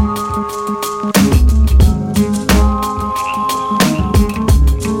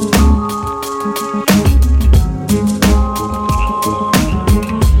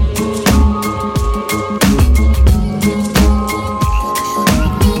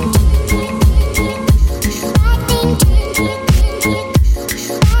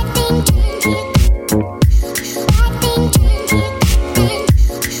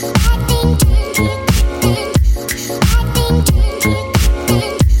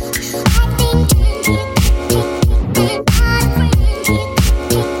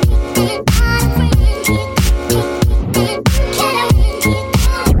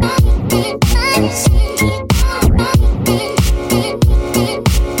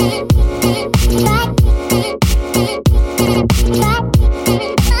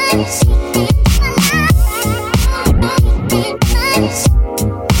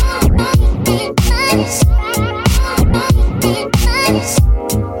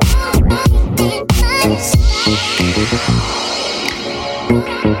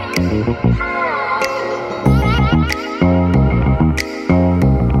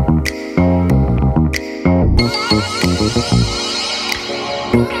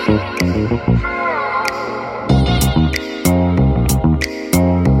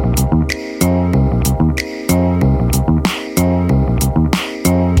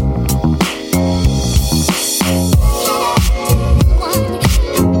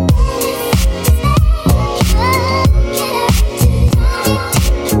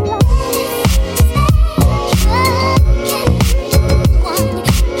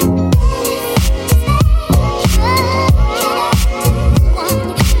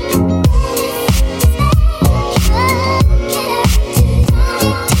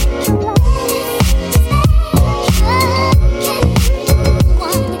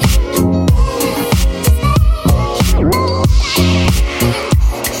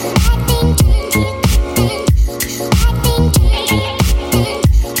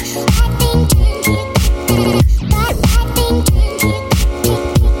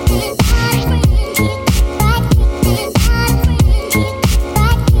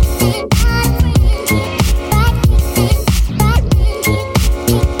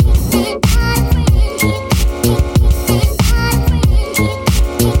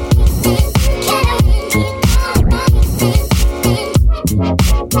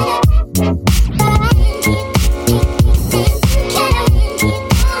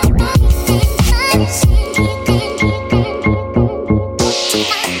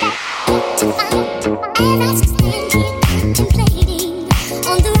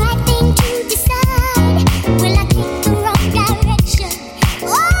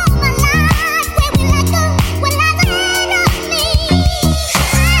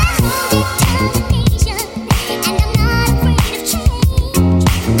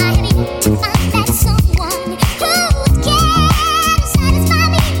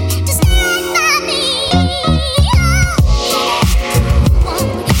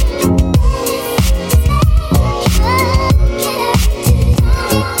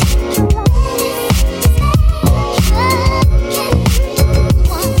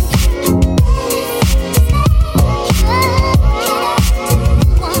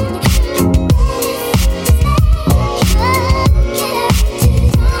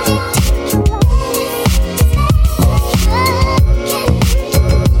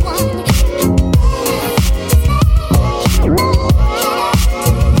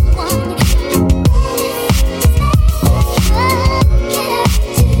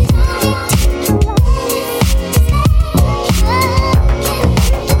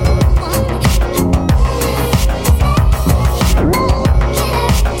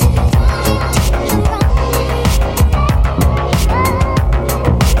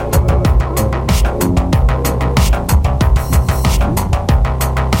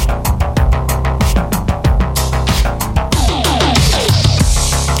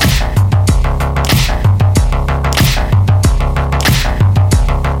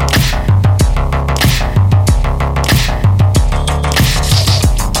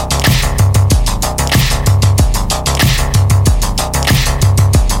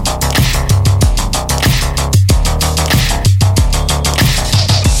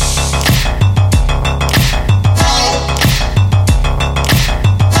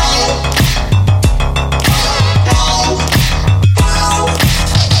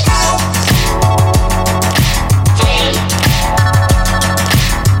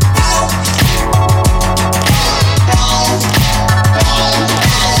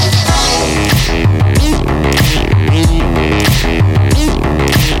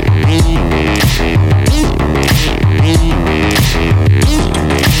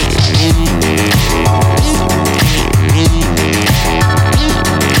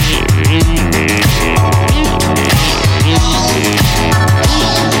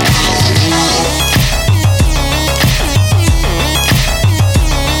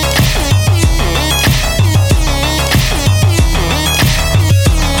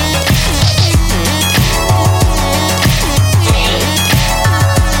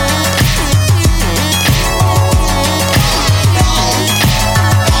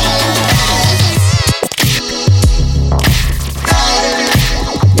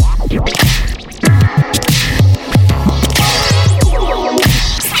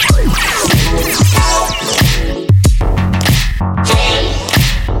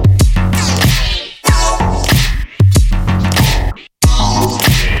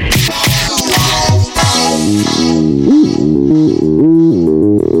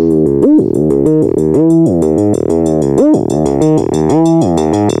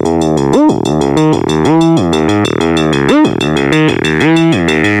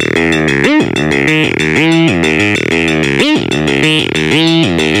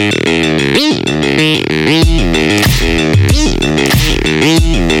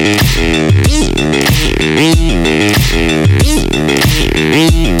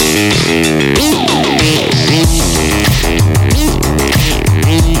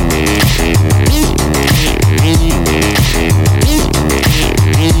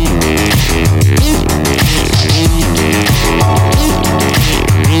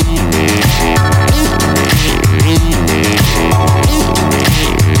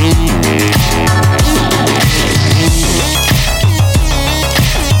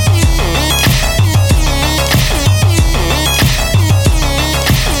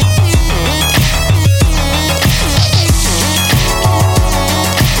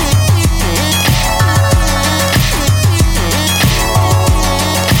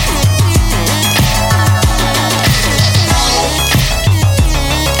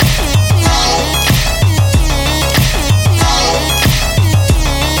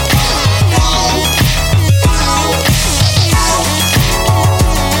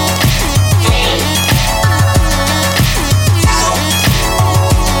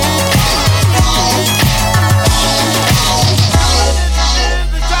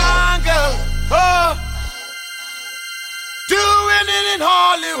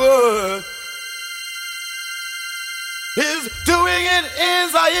 He's doing it in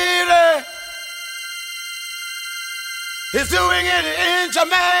Zaire. He's doing it in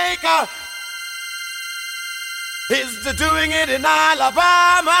Jamaica. He's doing it in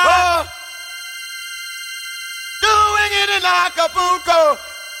Alabama. Doing it in Acapulco.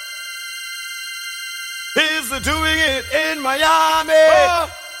 He's doing it in Miami.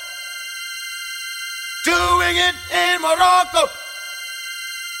 Doing it in Morocco.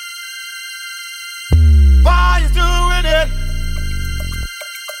 Why he's doing it?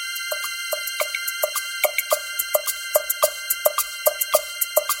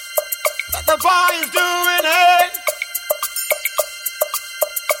 The boy is doing it.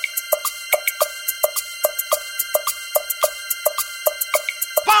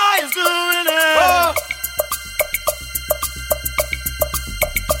 Boy is doing it.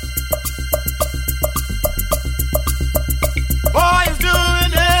 Boy is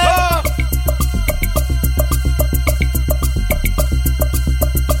doing it.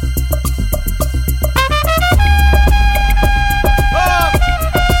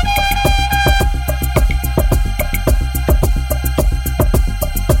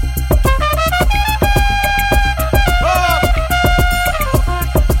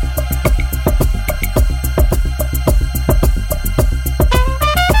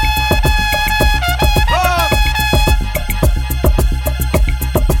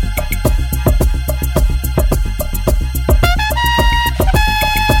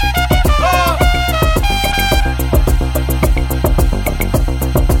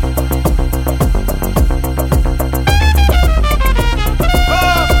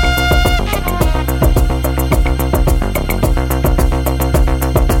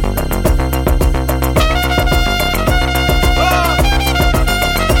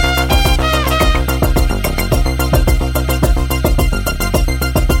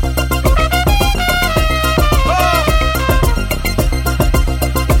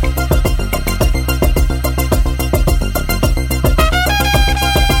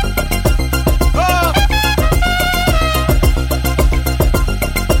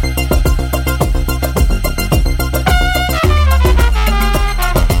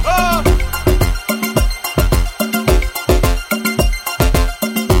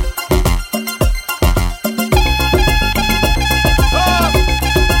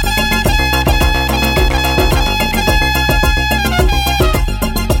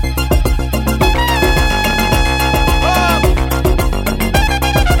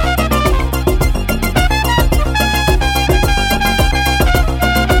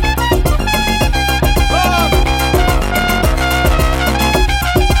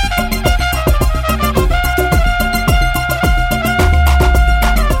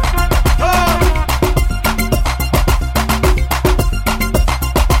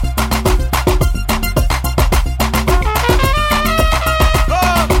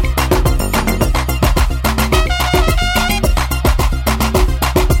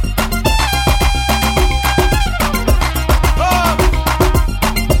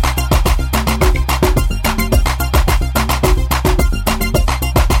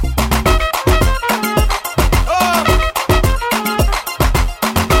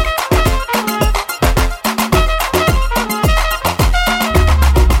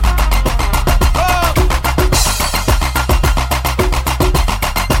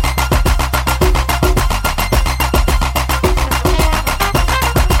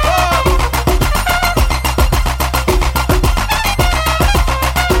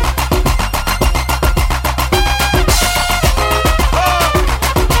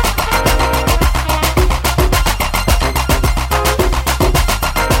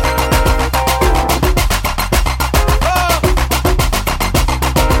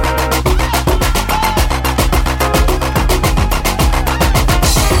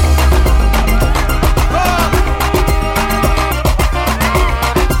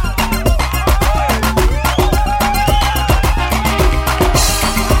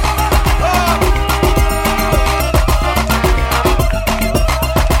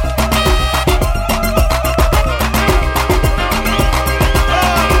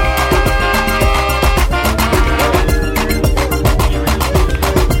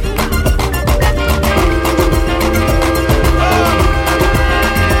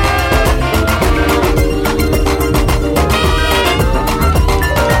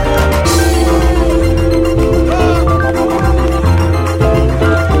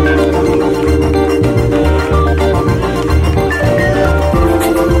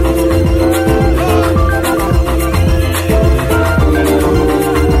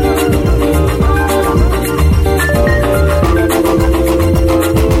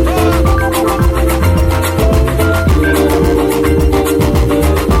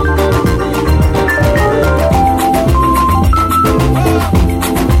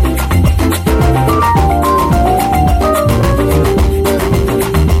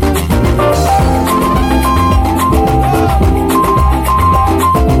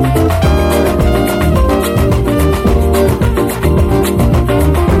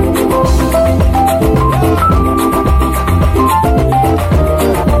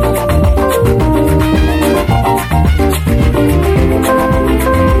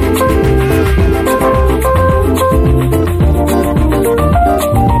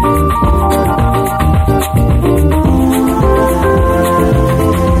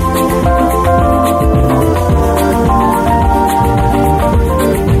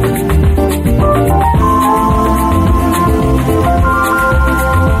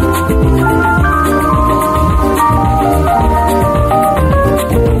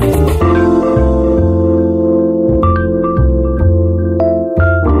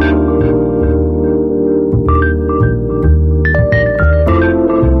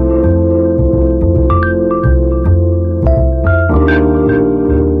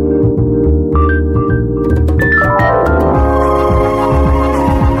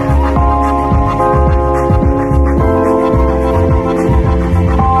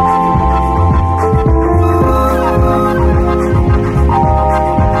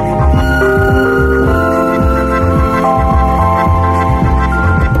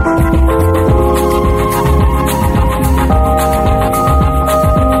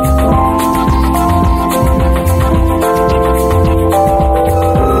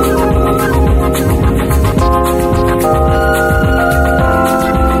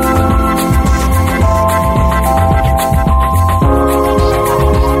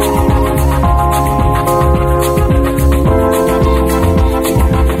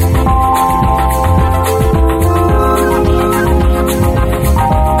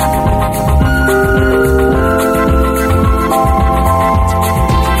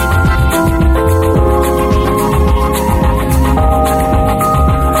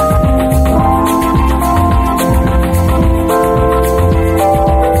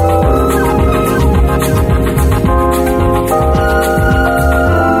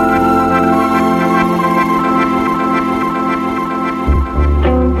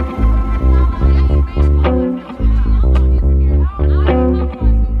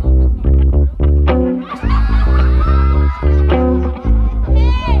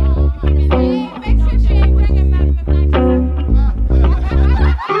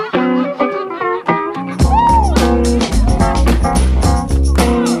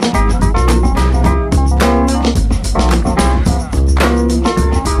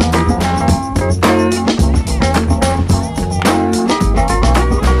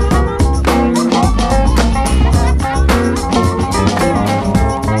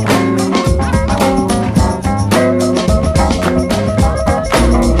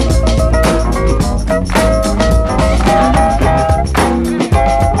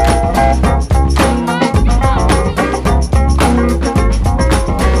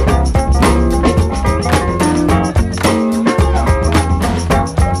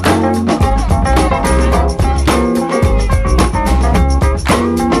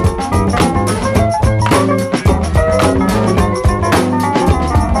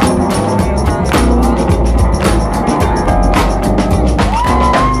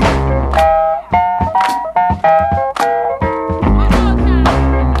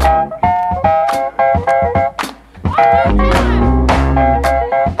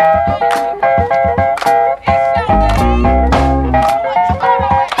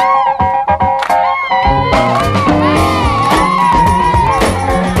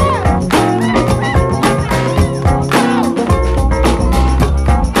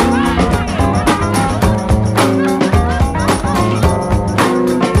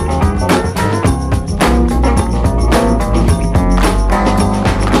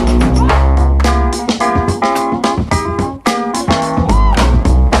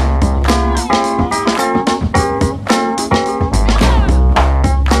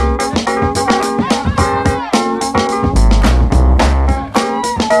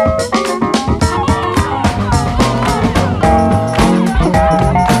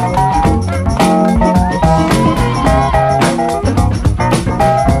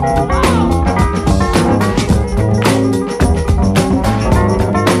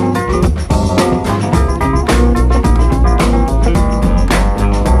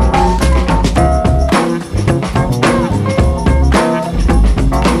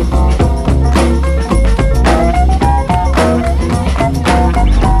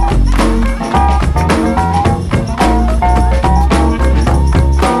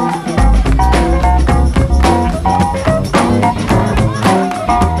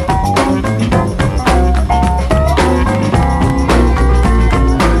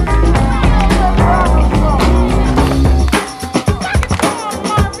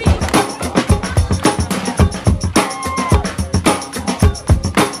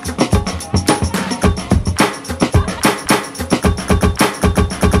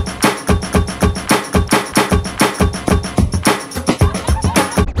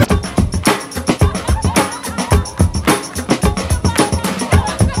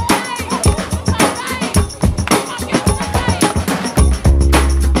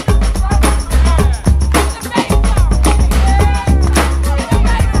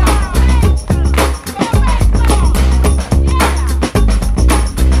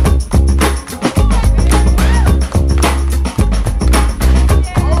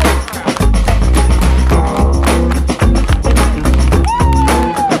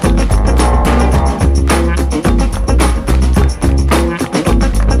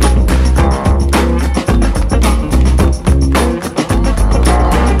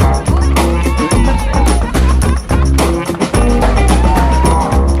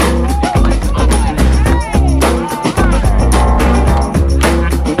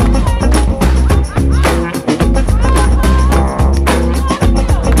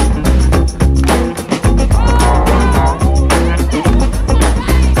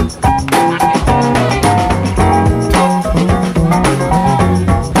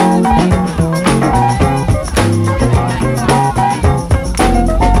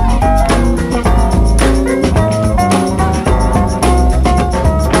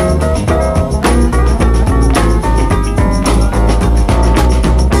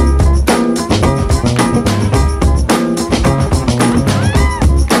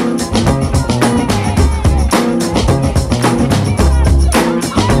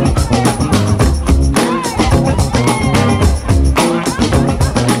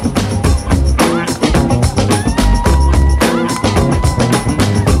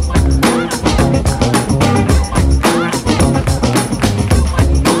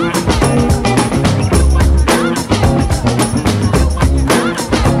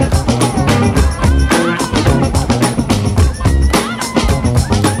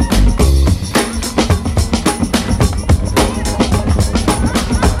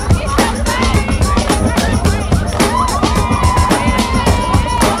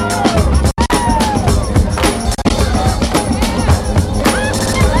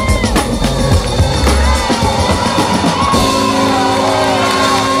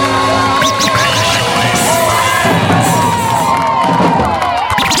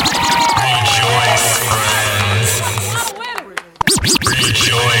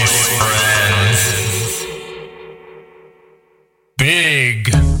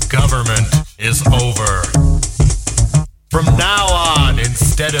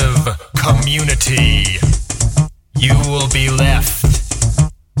 community. You will be left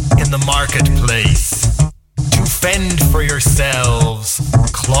in the marketplace to fend for yourselves,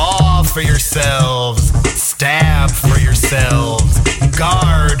 claw for yourselves, stab for yourselves,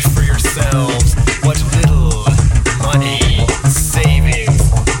 guard for yourselves what little money, savings,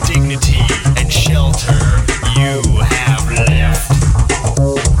 dignity, and shelter you have left.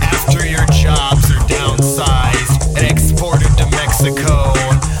 After your jobs are downsized and exported to Mexico,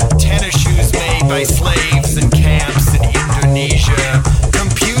 tennis shoes made by slaves in camps in Indonesia,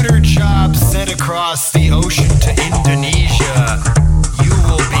 computer jobs sent across the ocean to Indonesia, you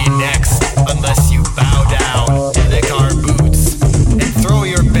will be next unless you bow down, lick our boots, and throw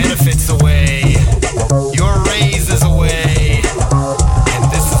your benefits away, your raises away, and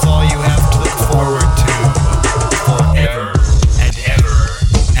this is all you have to look forward to forever and ever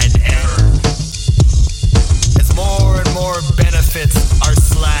and ever. As more and more benefits are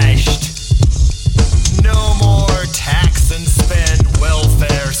slashed, no more tax and spend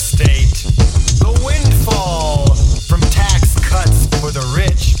welfare state. The windfall from tax cuts for the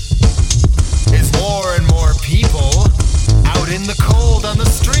rich is more and more people out in the cold on the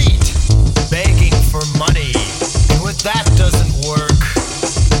street, begging for money. And when that doesn't work,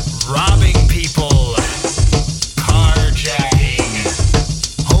 robbing people, carjacking,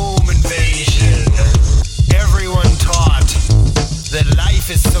 home invasion. Everyone taught that life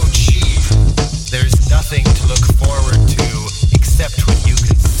is so cheap, there's nothing to look forward to except what you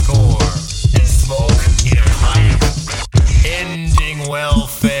can score and smoke in a pipe. Ending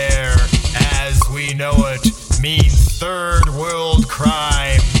welfare as we know it means third world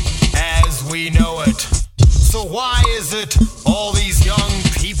crime as we know it. So why is it all these young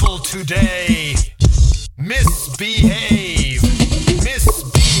people today misbehave,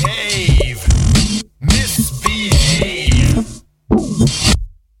 misbehave, misbehave?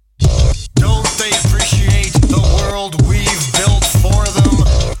 Don't they appreciate the world we've built for them?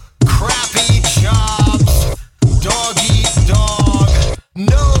 Crappy jobs, dog eat dog,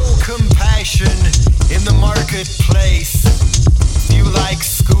 no compassion in the marketplace. If you like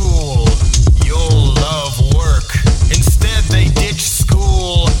school, you'll love work. Instead they ditch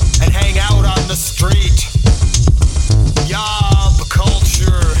school and hang out on the street. Yob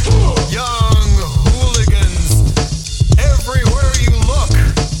culture, young hooligans, everywhere you look,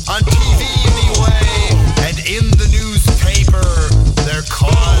 on TV anyway, and in the newspaper, they're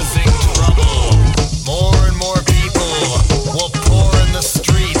causing trouble. More and more people will pour in the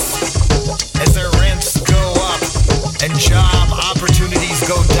streets as their rents go up and job opportunities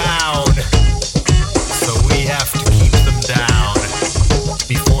go down. So we have to keep them down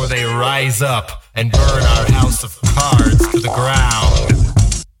before they rise up and burn our house of cards to the ground.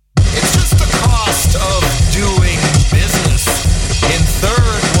 It's just the cost of doing business in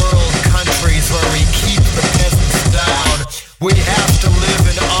third world countries where we keep the peasants down. We have to live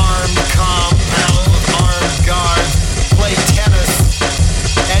in armed compounds with armed guards, play tennis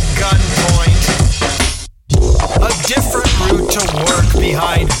at gunpoint. A different route to work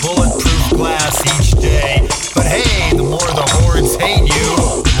behind bulletproof glass each day. But hey, the more the hordes hate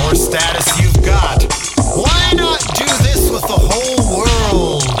you, the more status you've got. Why not do this with the whole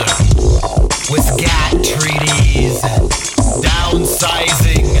world? With GATT treaties,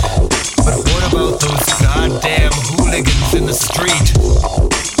 downsizing. But what about those goddamn hooligans in the street?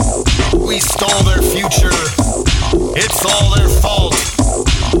 We stole their future. It's all their fault.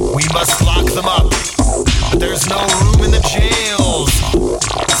 We must lock them up. But there's no room in the jails.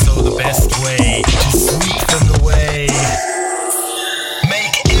 So the best way to sweep them away,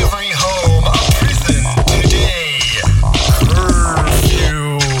 make every home a prison today.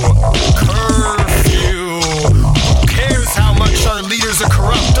 Curfew. Curfew. Who cares how much our leaders are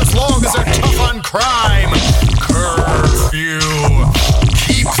corrupt as long as they're tough on crime? Curfew.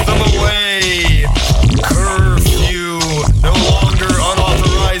 Keep them away. Curfew. No longer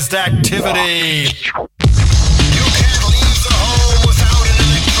unauthorized activity. You can't leave the home without an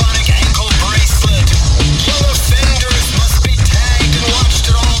electronic ankle bracelet. Young offenders must be tagged and watched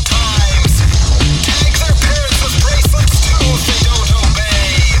at all times. Tag their parents with bracelets too if they don't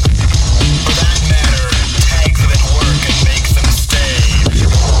obey. For that matter, tag them at work and make them stay.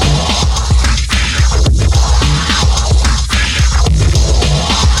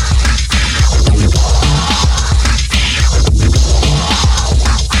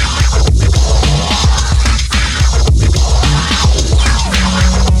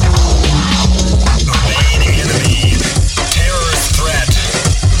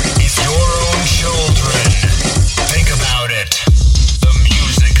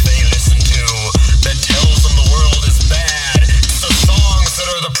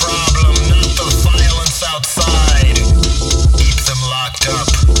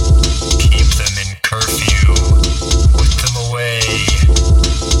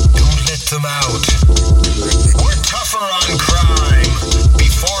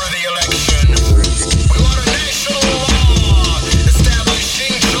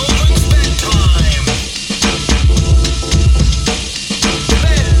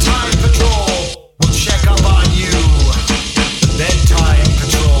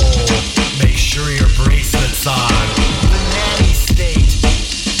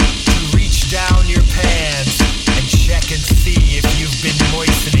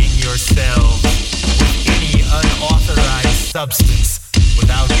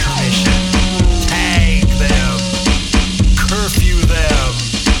 without permission. Tag them. Curfew them.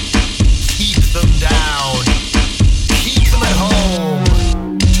 Keep them down. Keep them at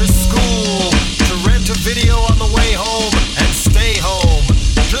home. To school. To rent a video on the way home and stay home.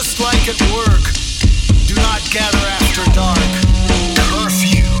 Just like at work. Do not gather after dark.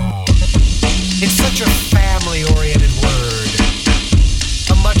 Curfew. It's such a family-oriented word.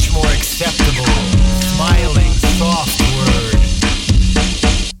 A much more acceptable, smiling, soft word.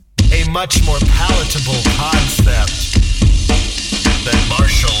 A much more palatable concept than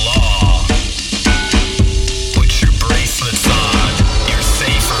martial law. Put your bracelets on. You're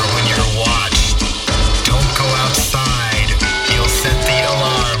safer when you're watched. Don't go outside. You'll set the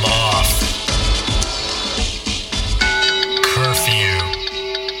alarm off. Curfew.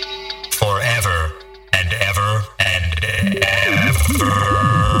 Forever and ever and ever.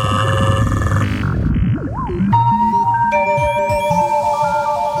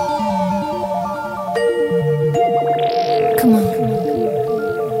 Come on.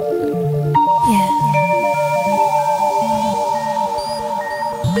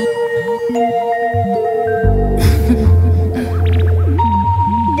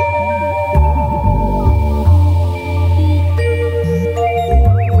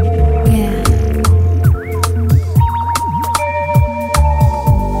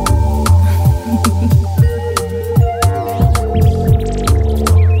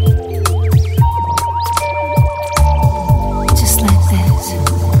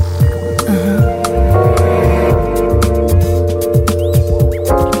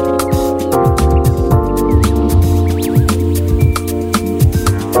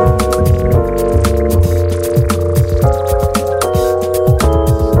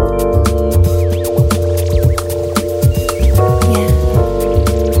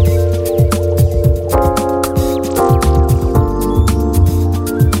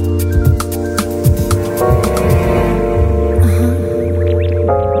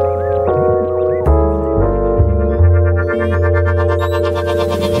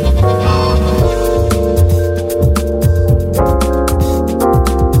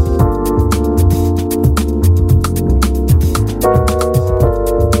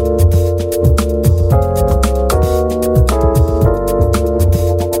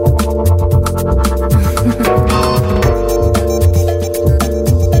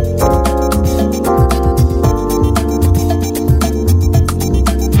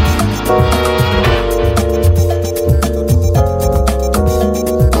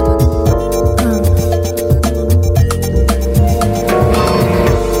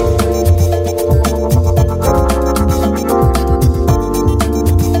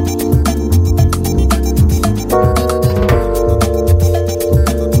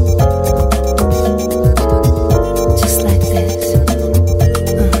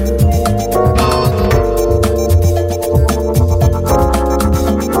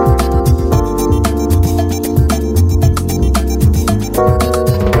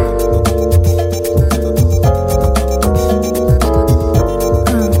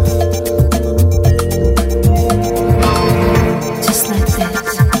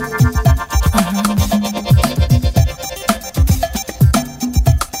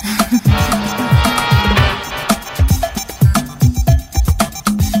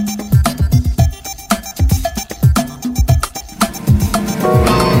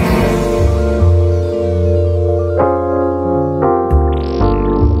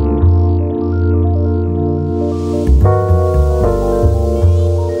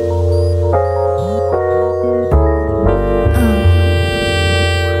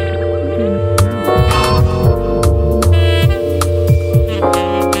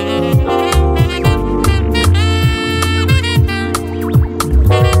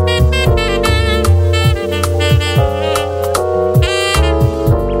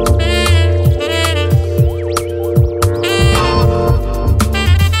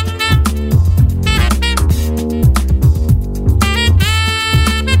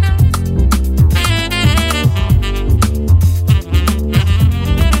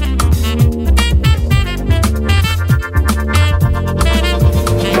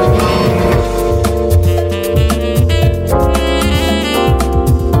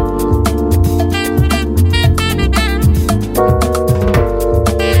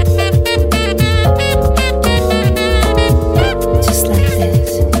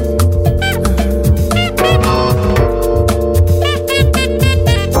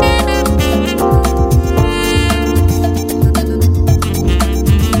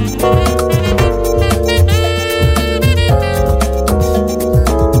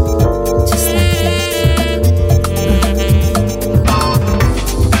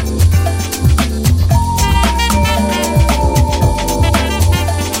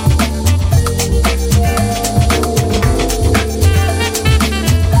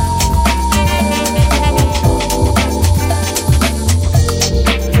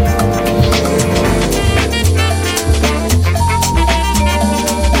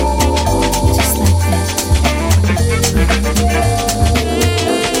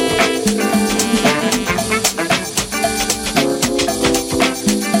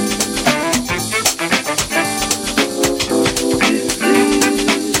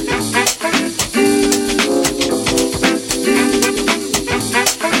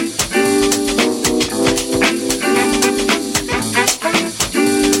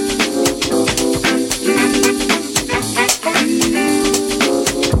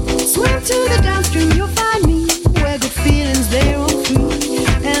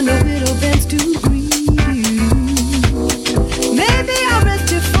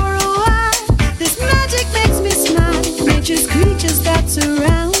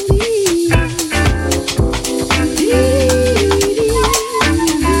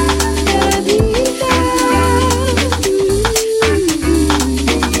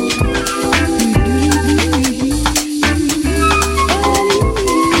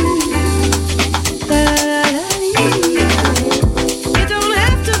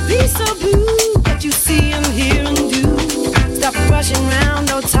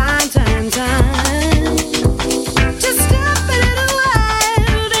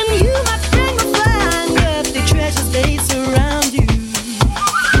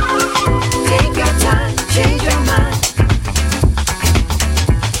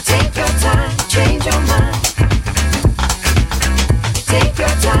 change your mind. Take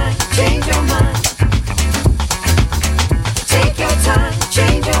your time, change your mind. Take your time,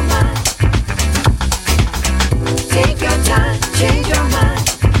 change your mind. Take your time, change your mind.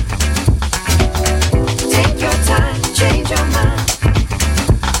 Take your time, change your mind.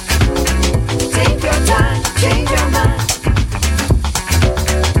 Take your time, change your mind.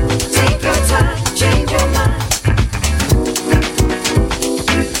 Take your time, change your mind.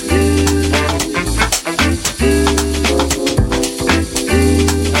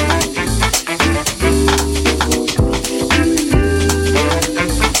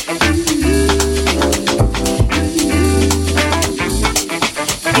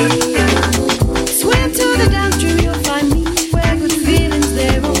 Swim to the downstream, you'll find me where good feelings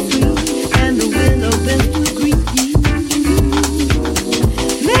there are free, and the wind opens to greet you.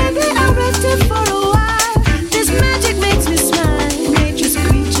 Maybe I'll rest here for a while. This magic makes me smile. Nature's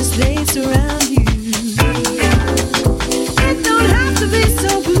creatures, they surround you. It don't have to be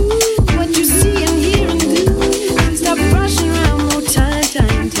so blue. What you see and hear and do. Stop rushing around, no time,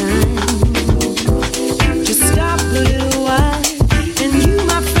 time, time. Just stop a little while, and you,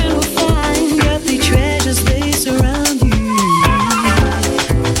 my friend, will find earthly treasures, they surround you.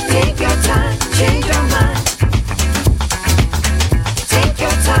 Take your time, change your mind. Take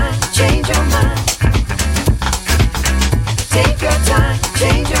your time, change your mind. Take your time,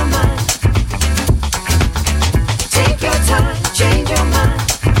 change your mind. Take your time, change your mind.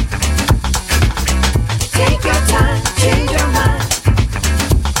 Take your time, change your mind.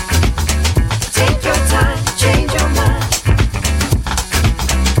 Take your time, change your mind.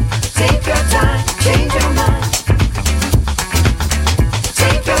 Take your time, change your mind.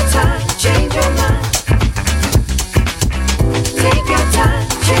 Take your time, change your mind. Take your time,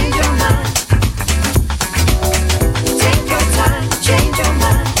 change your mind. Take your time, change your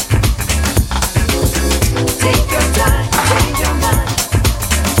mind. Take your time, change your mind.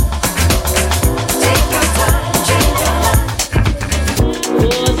 Take your time, change your mind.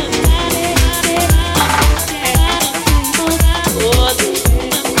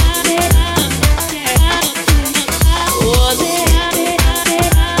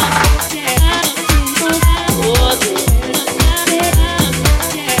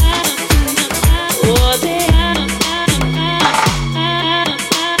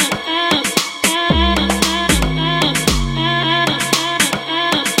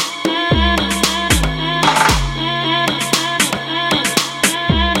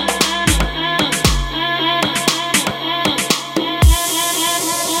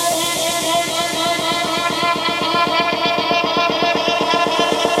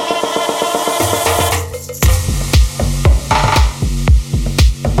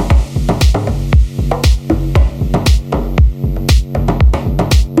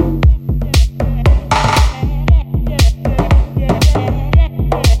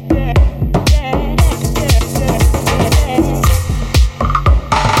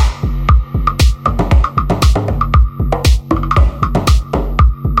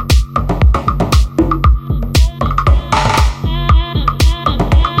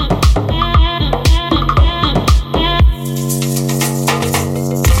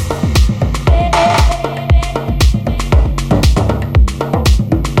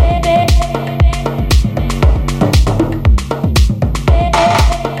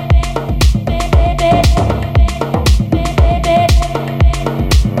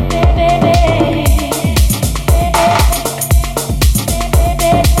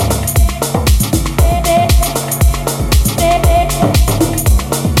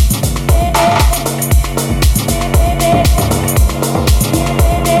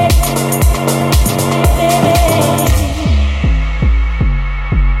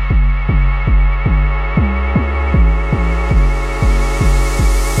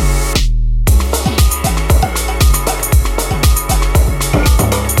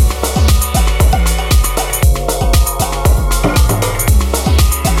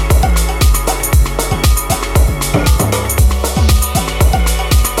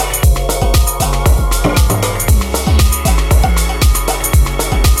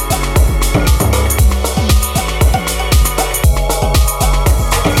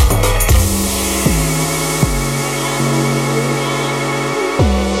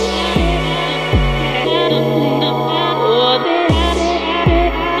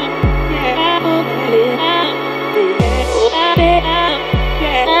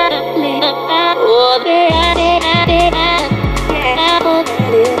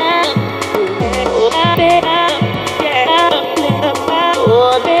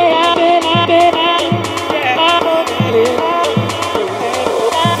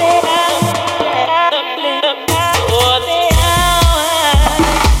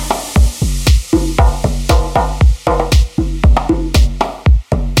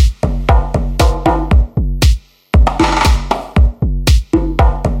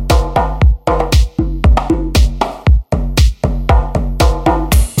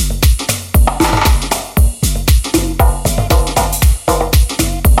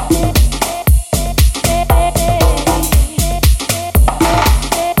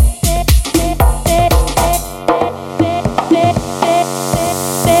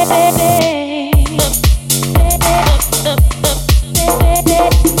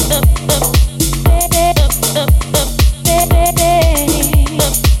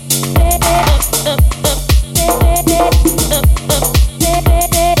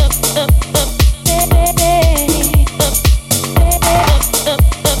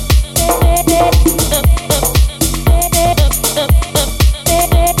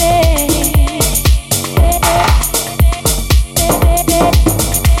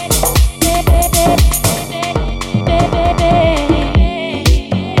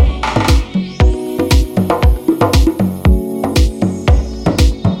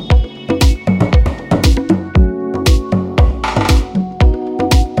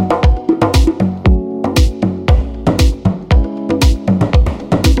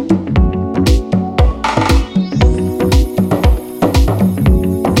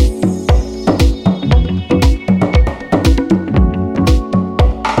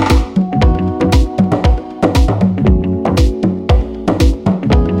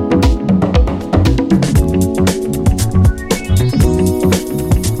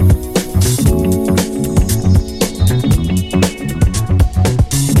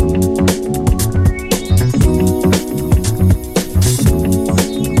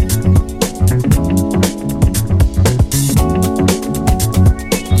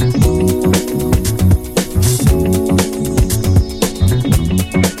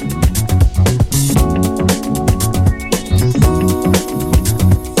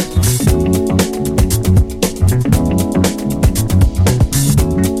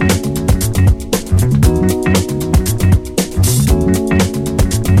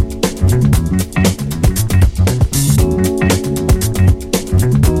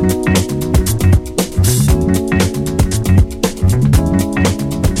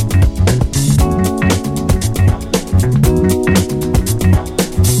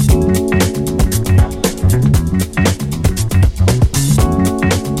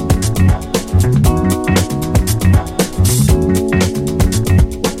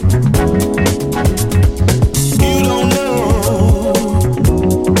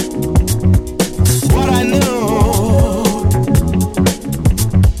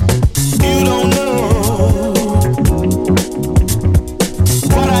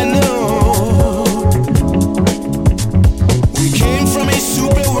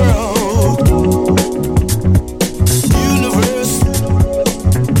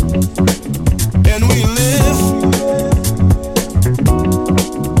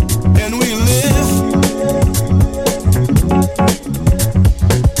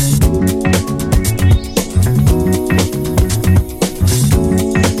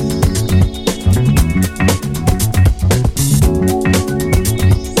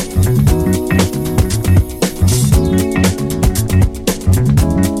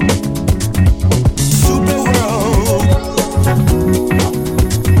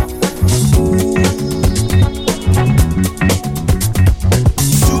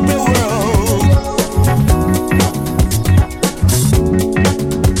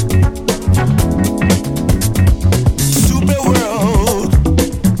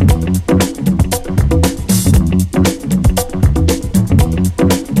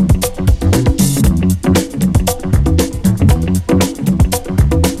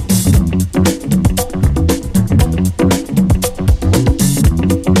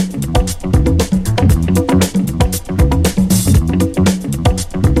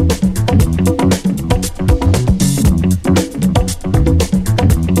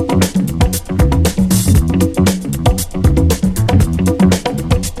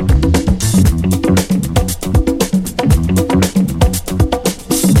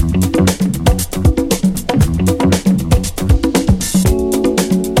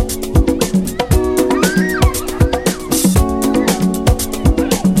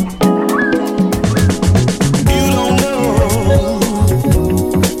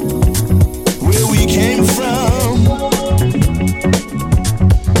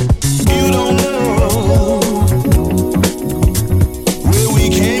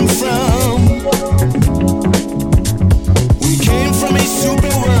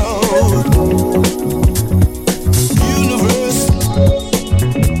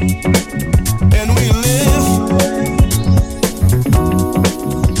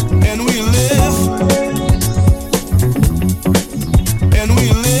 and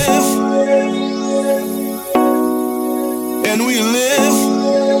we live, and we live,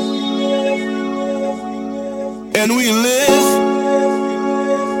 and we live,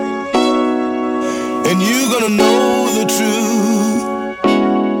 and you gonna know the truth.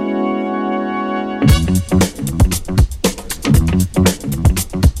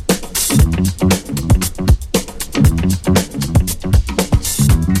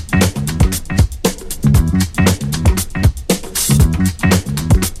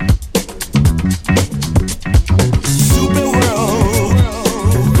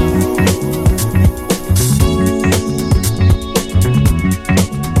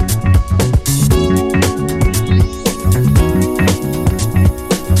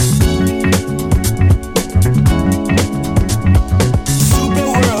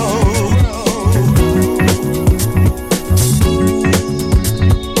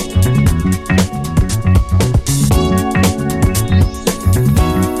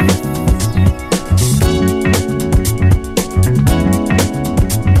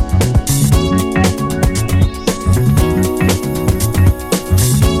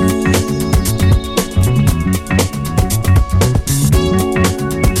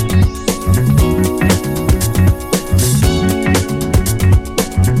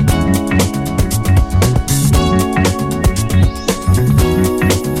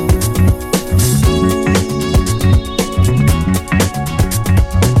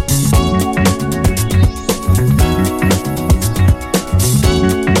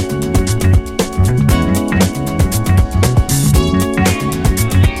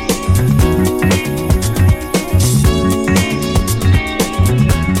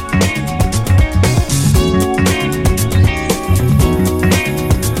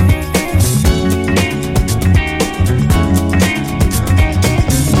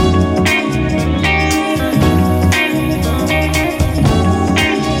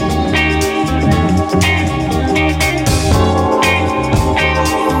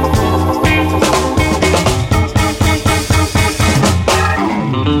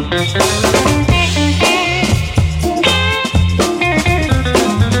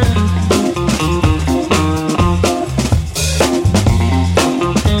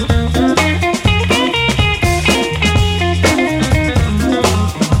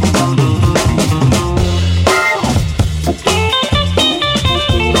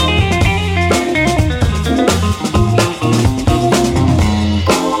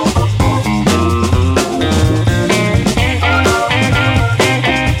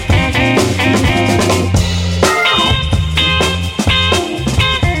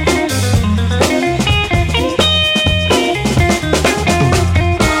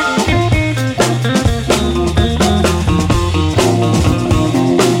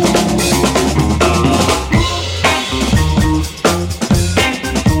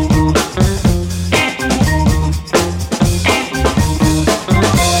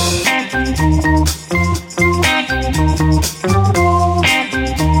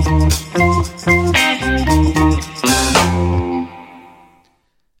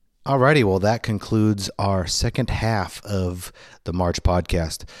 Alrighty, well, that concludes our second half of the March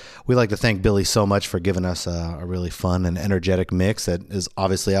podcast. We'd like to thank Billy so much for giving us a really fun and energetic mix that is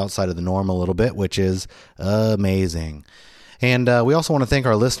obviously outside of the norm a little bit, which is amazing. And we also want to thank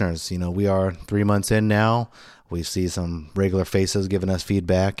our listeners. You know, we are 3 months in now. We see some regular faces giving us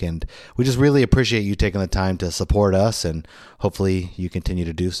feedback, and we just really appreciate you taking the time to support us, and hopefully you continue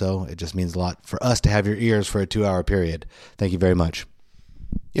to do so. It just means a lot for us to have your ears for a 2-hour period. Thank you very much.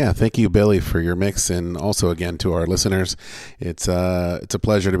 Yeah, thank you, Billy, for your mix, and also again to our listeners. It's a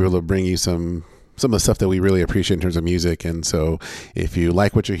pleasure to be able to bring you some of the stuff that we really appreciate in terms of music. And so, if you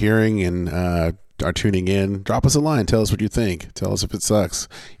like what you're hearing and are tuning in, drop us a line. Tell us what you think. Tell us if it sucks.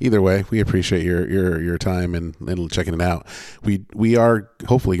 Either way, we appreciate your time and checking it out. We are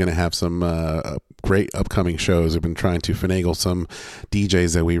hopefully going to have some great upcoming shows. We've been trying to finagle some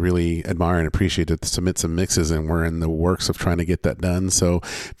DJs that we really admire and appreciate to submit some mixes, and we're in the works of trying to get that done. So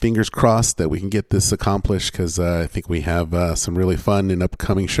fingers crossed that we can get this accomplished, because I think we have some really fun and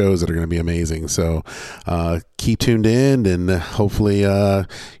upcoming shows that are going to be amazing. So keep tuned in, and hopefully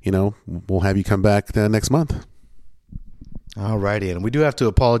we'll have you come back next month. Alrighty, and we do have to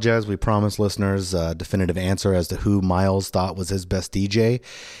apologize. We promised listeners a definitive answer as to who Miles thought was his best DJ,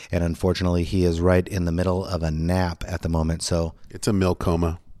 and unfortunately he is right in the middle of a nap at the moment. So it's a milk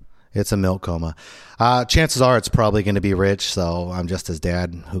coma. It's a milk coma. Chances are it's probably going to be Rich, so I'm just his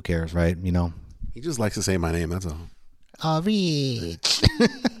dad. Who cares, right? You know, he just likes to say my name, that's all. Rich.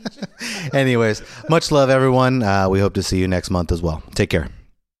 Anyways, much love, everyone. We hope to see you next month as well. Take care.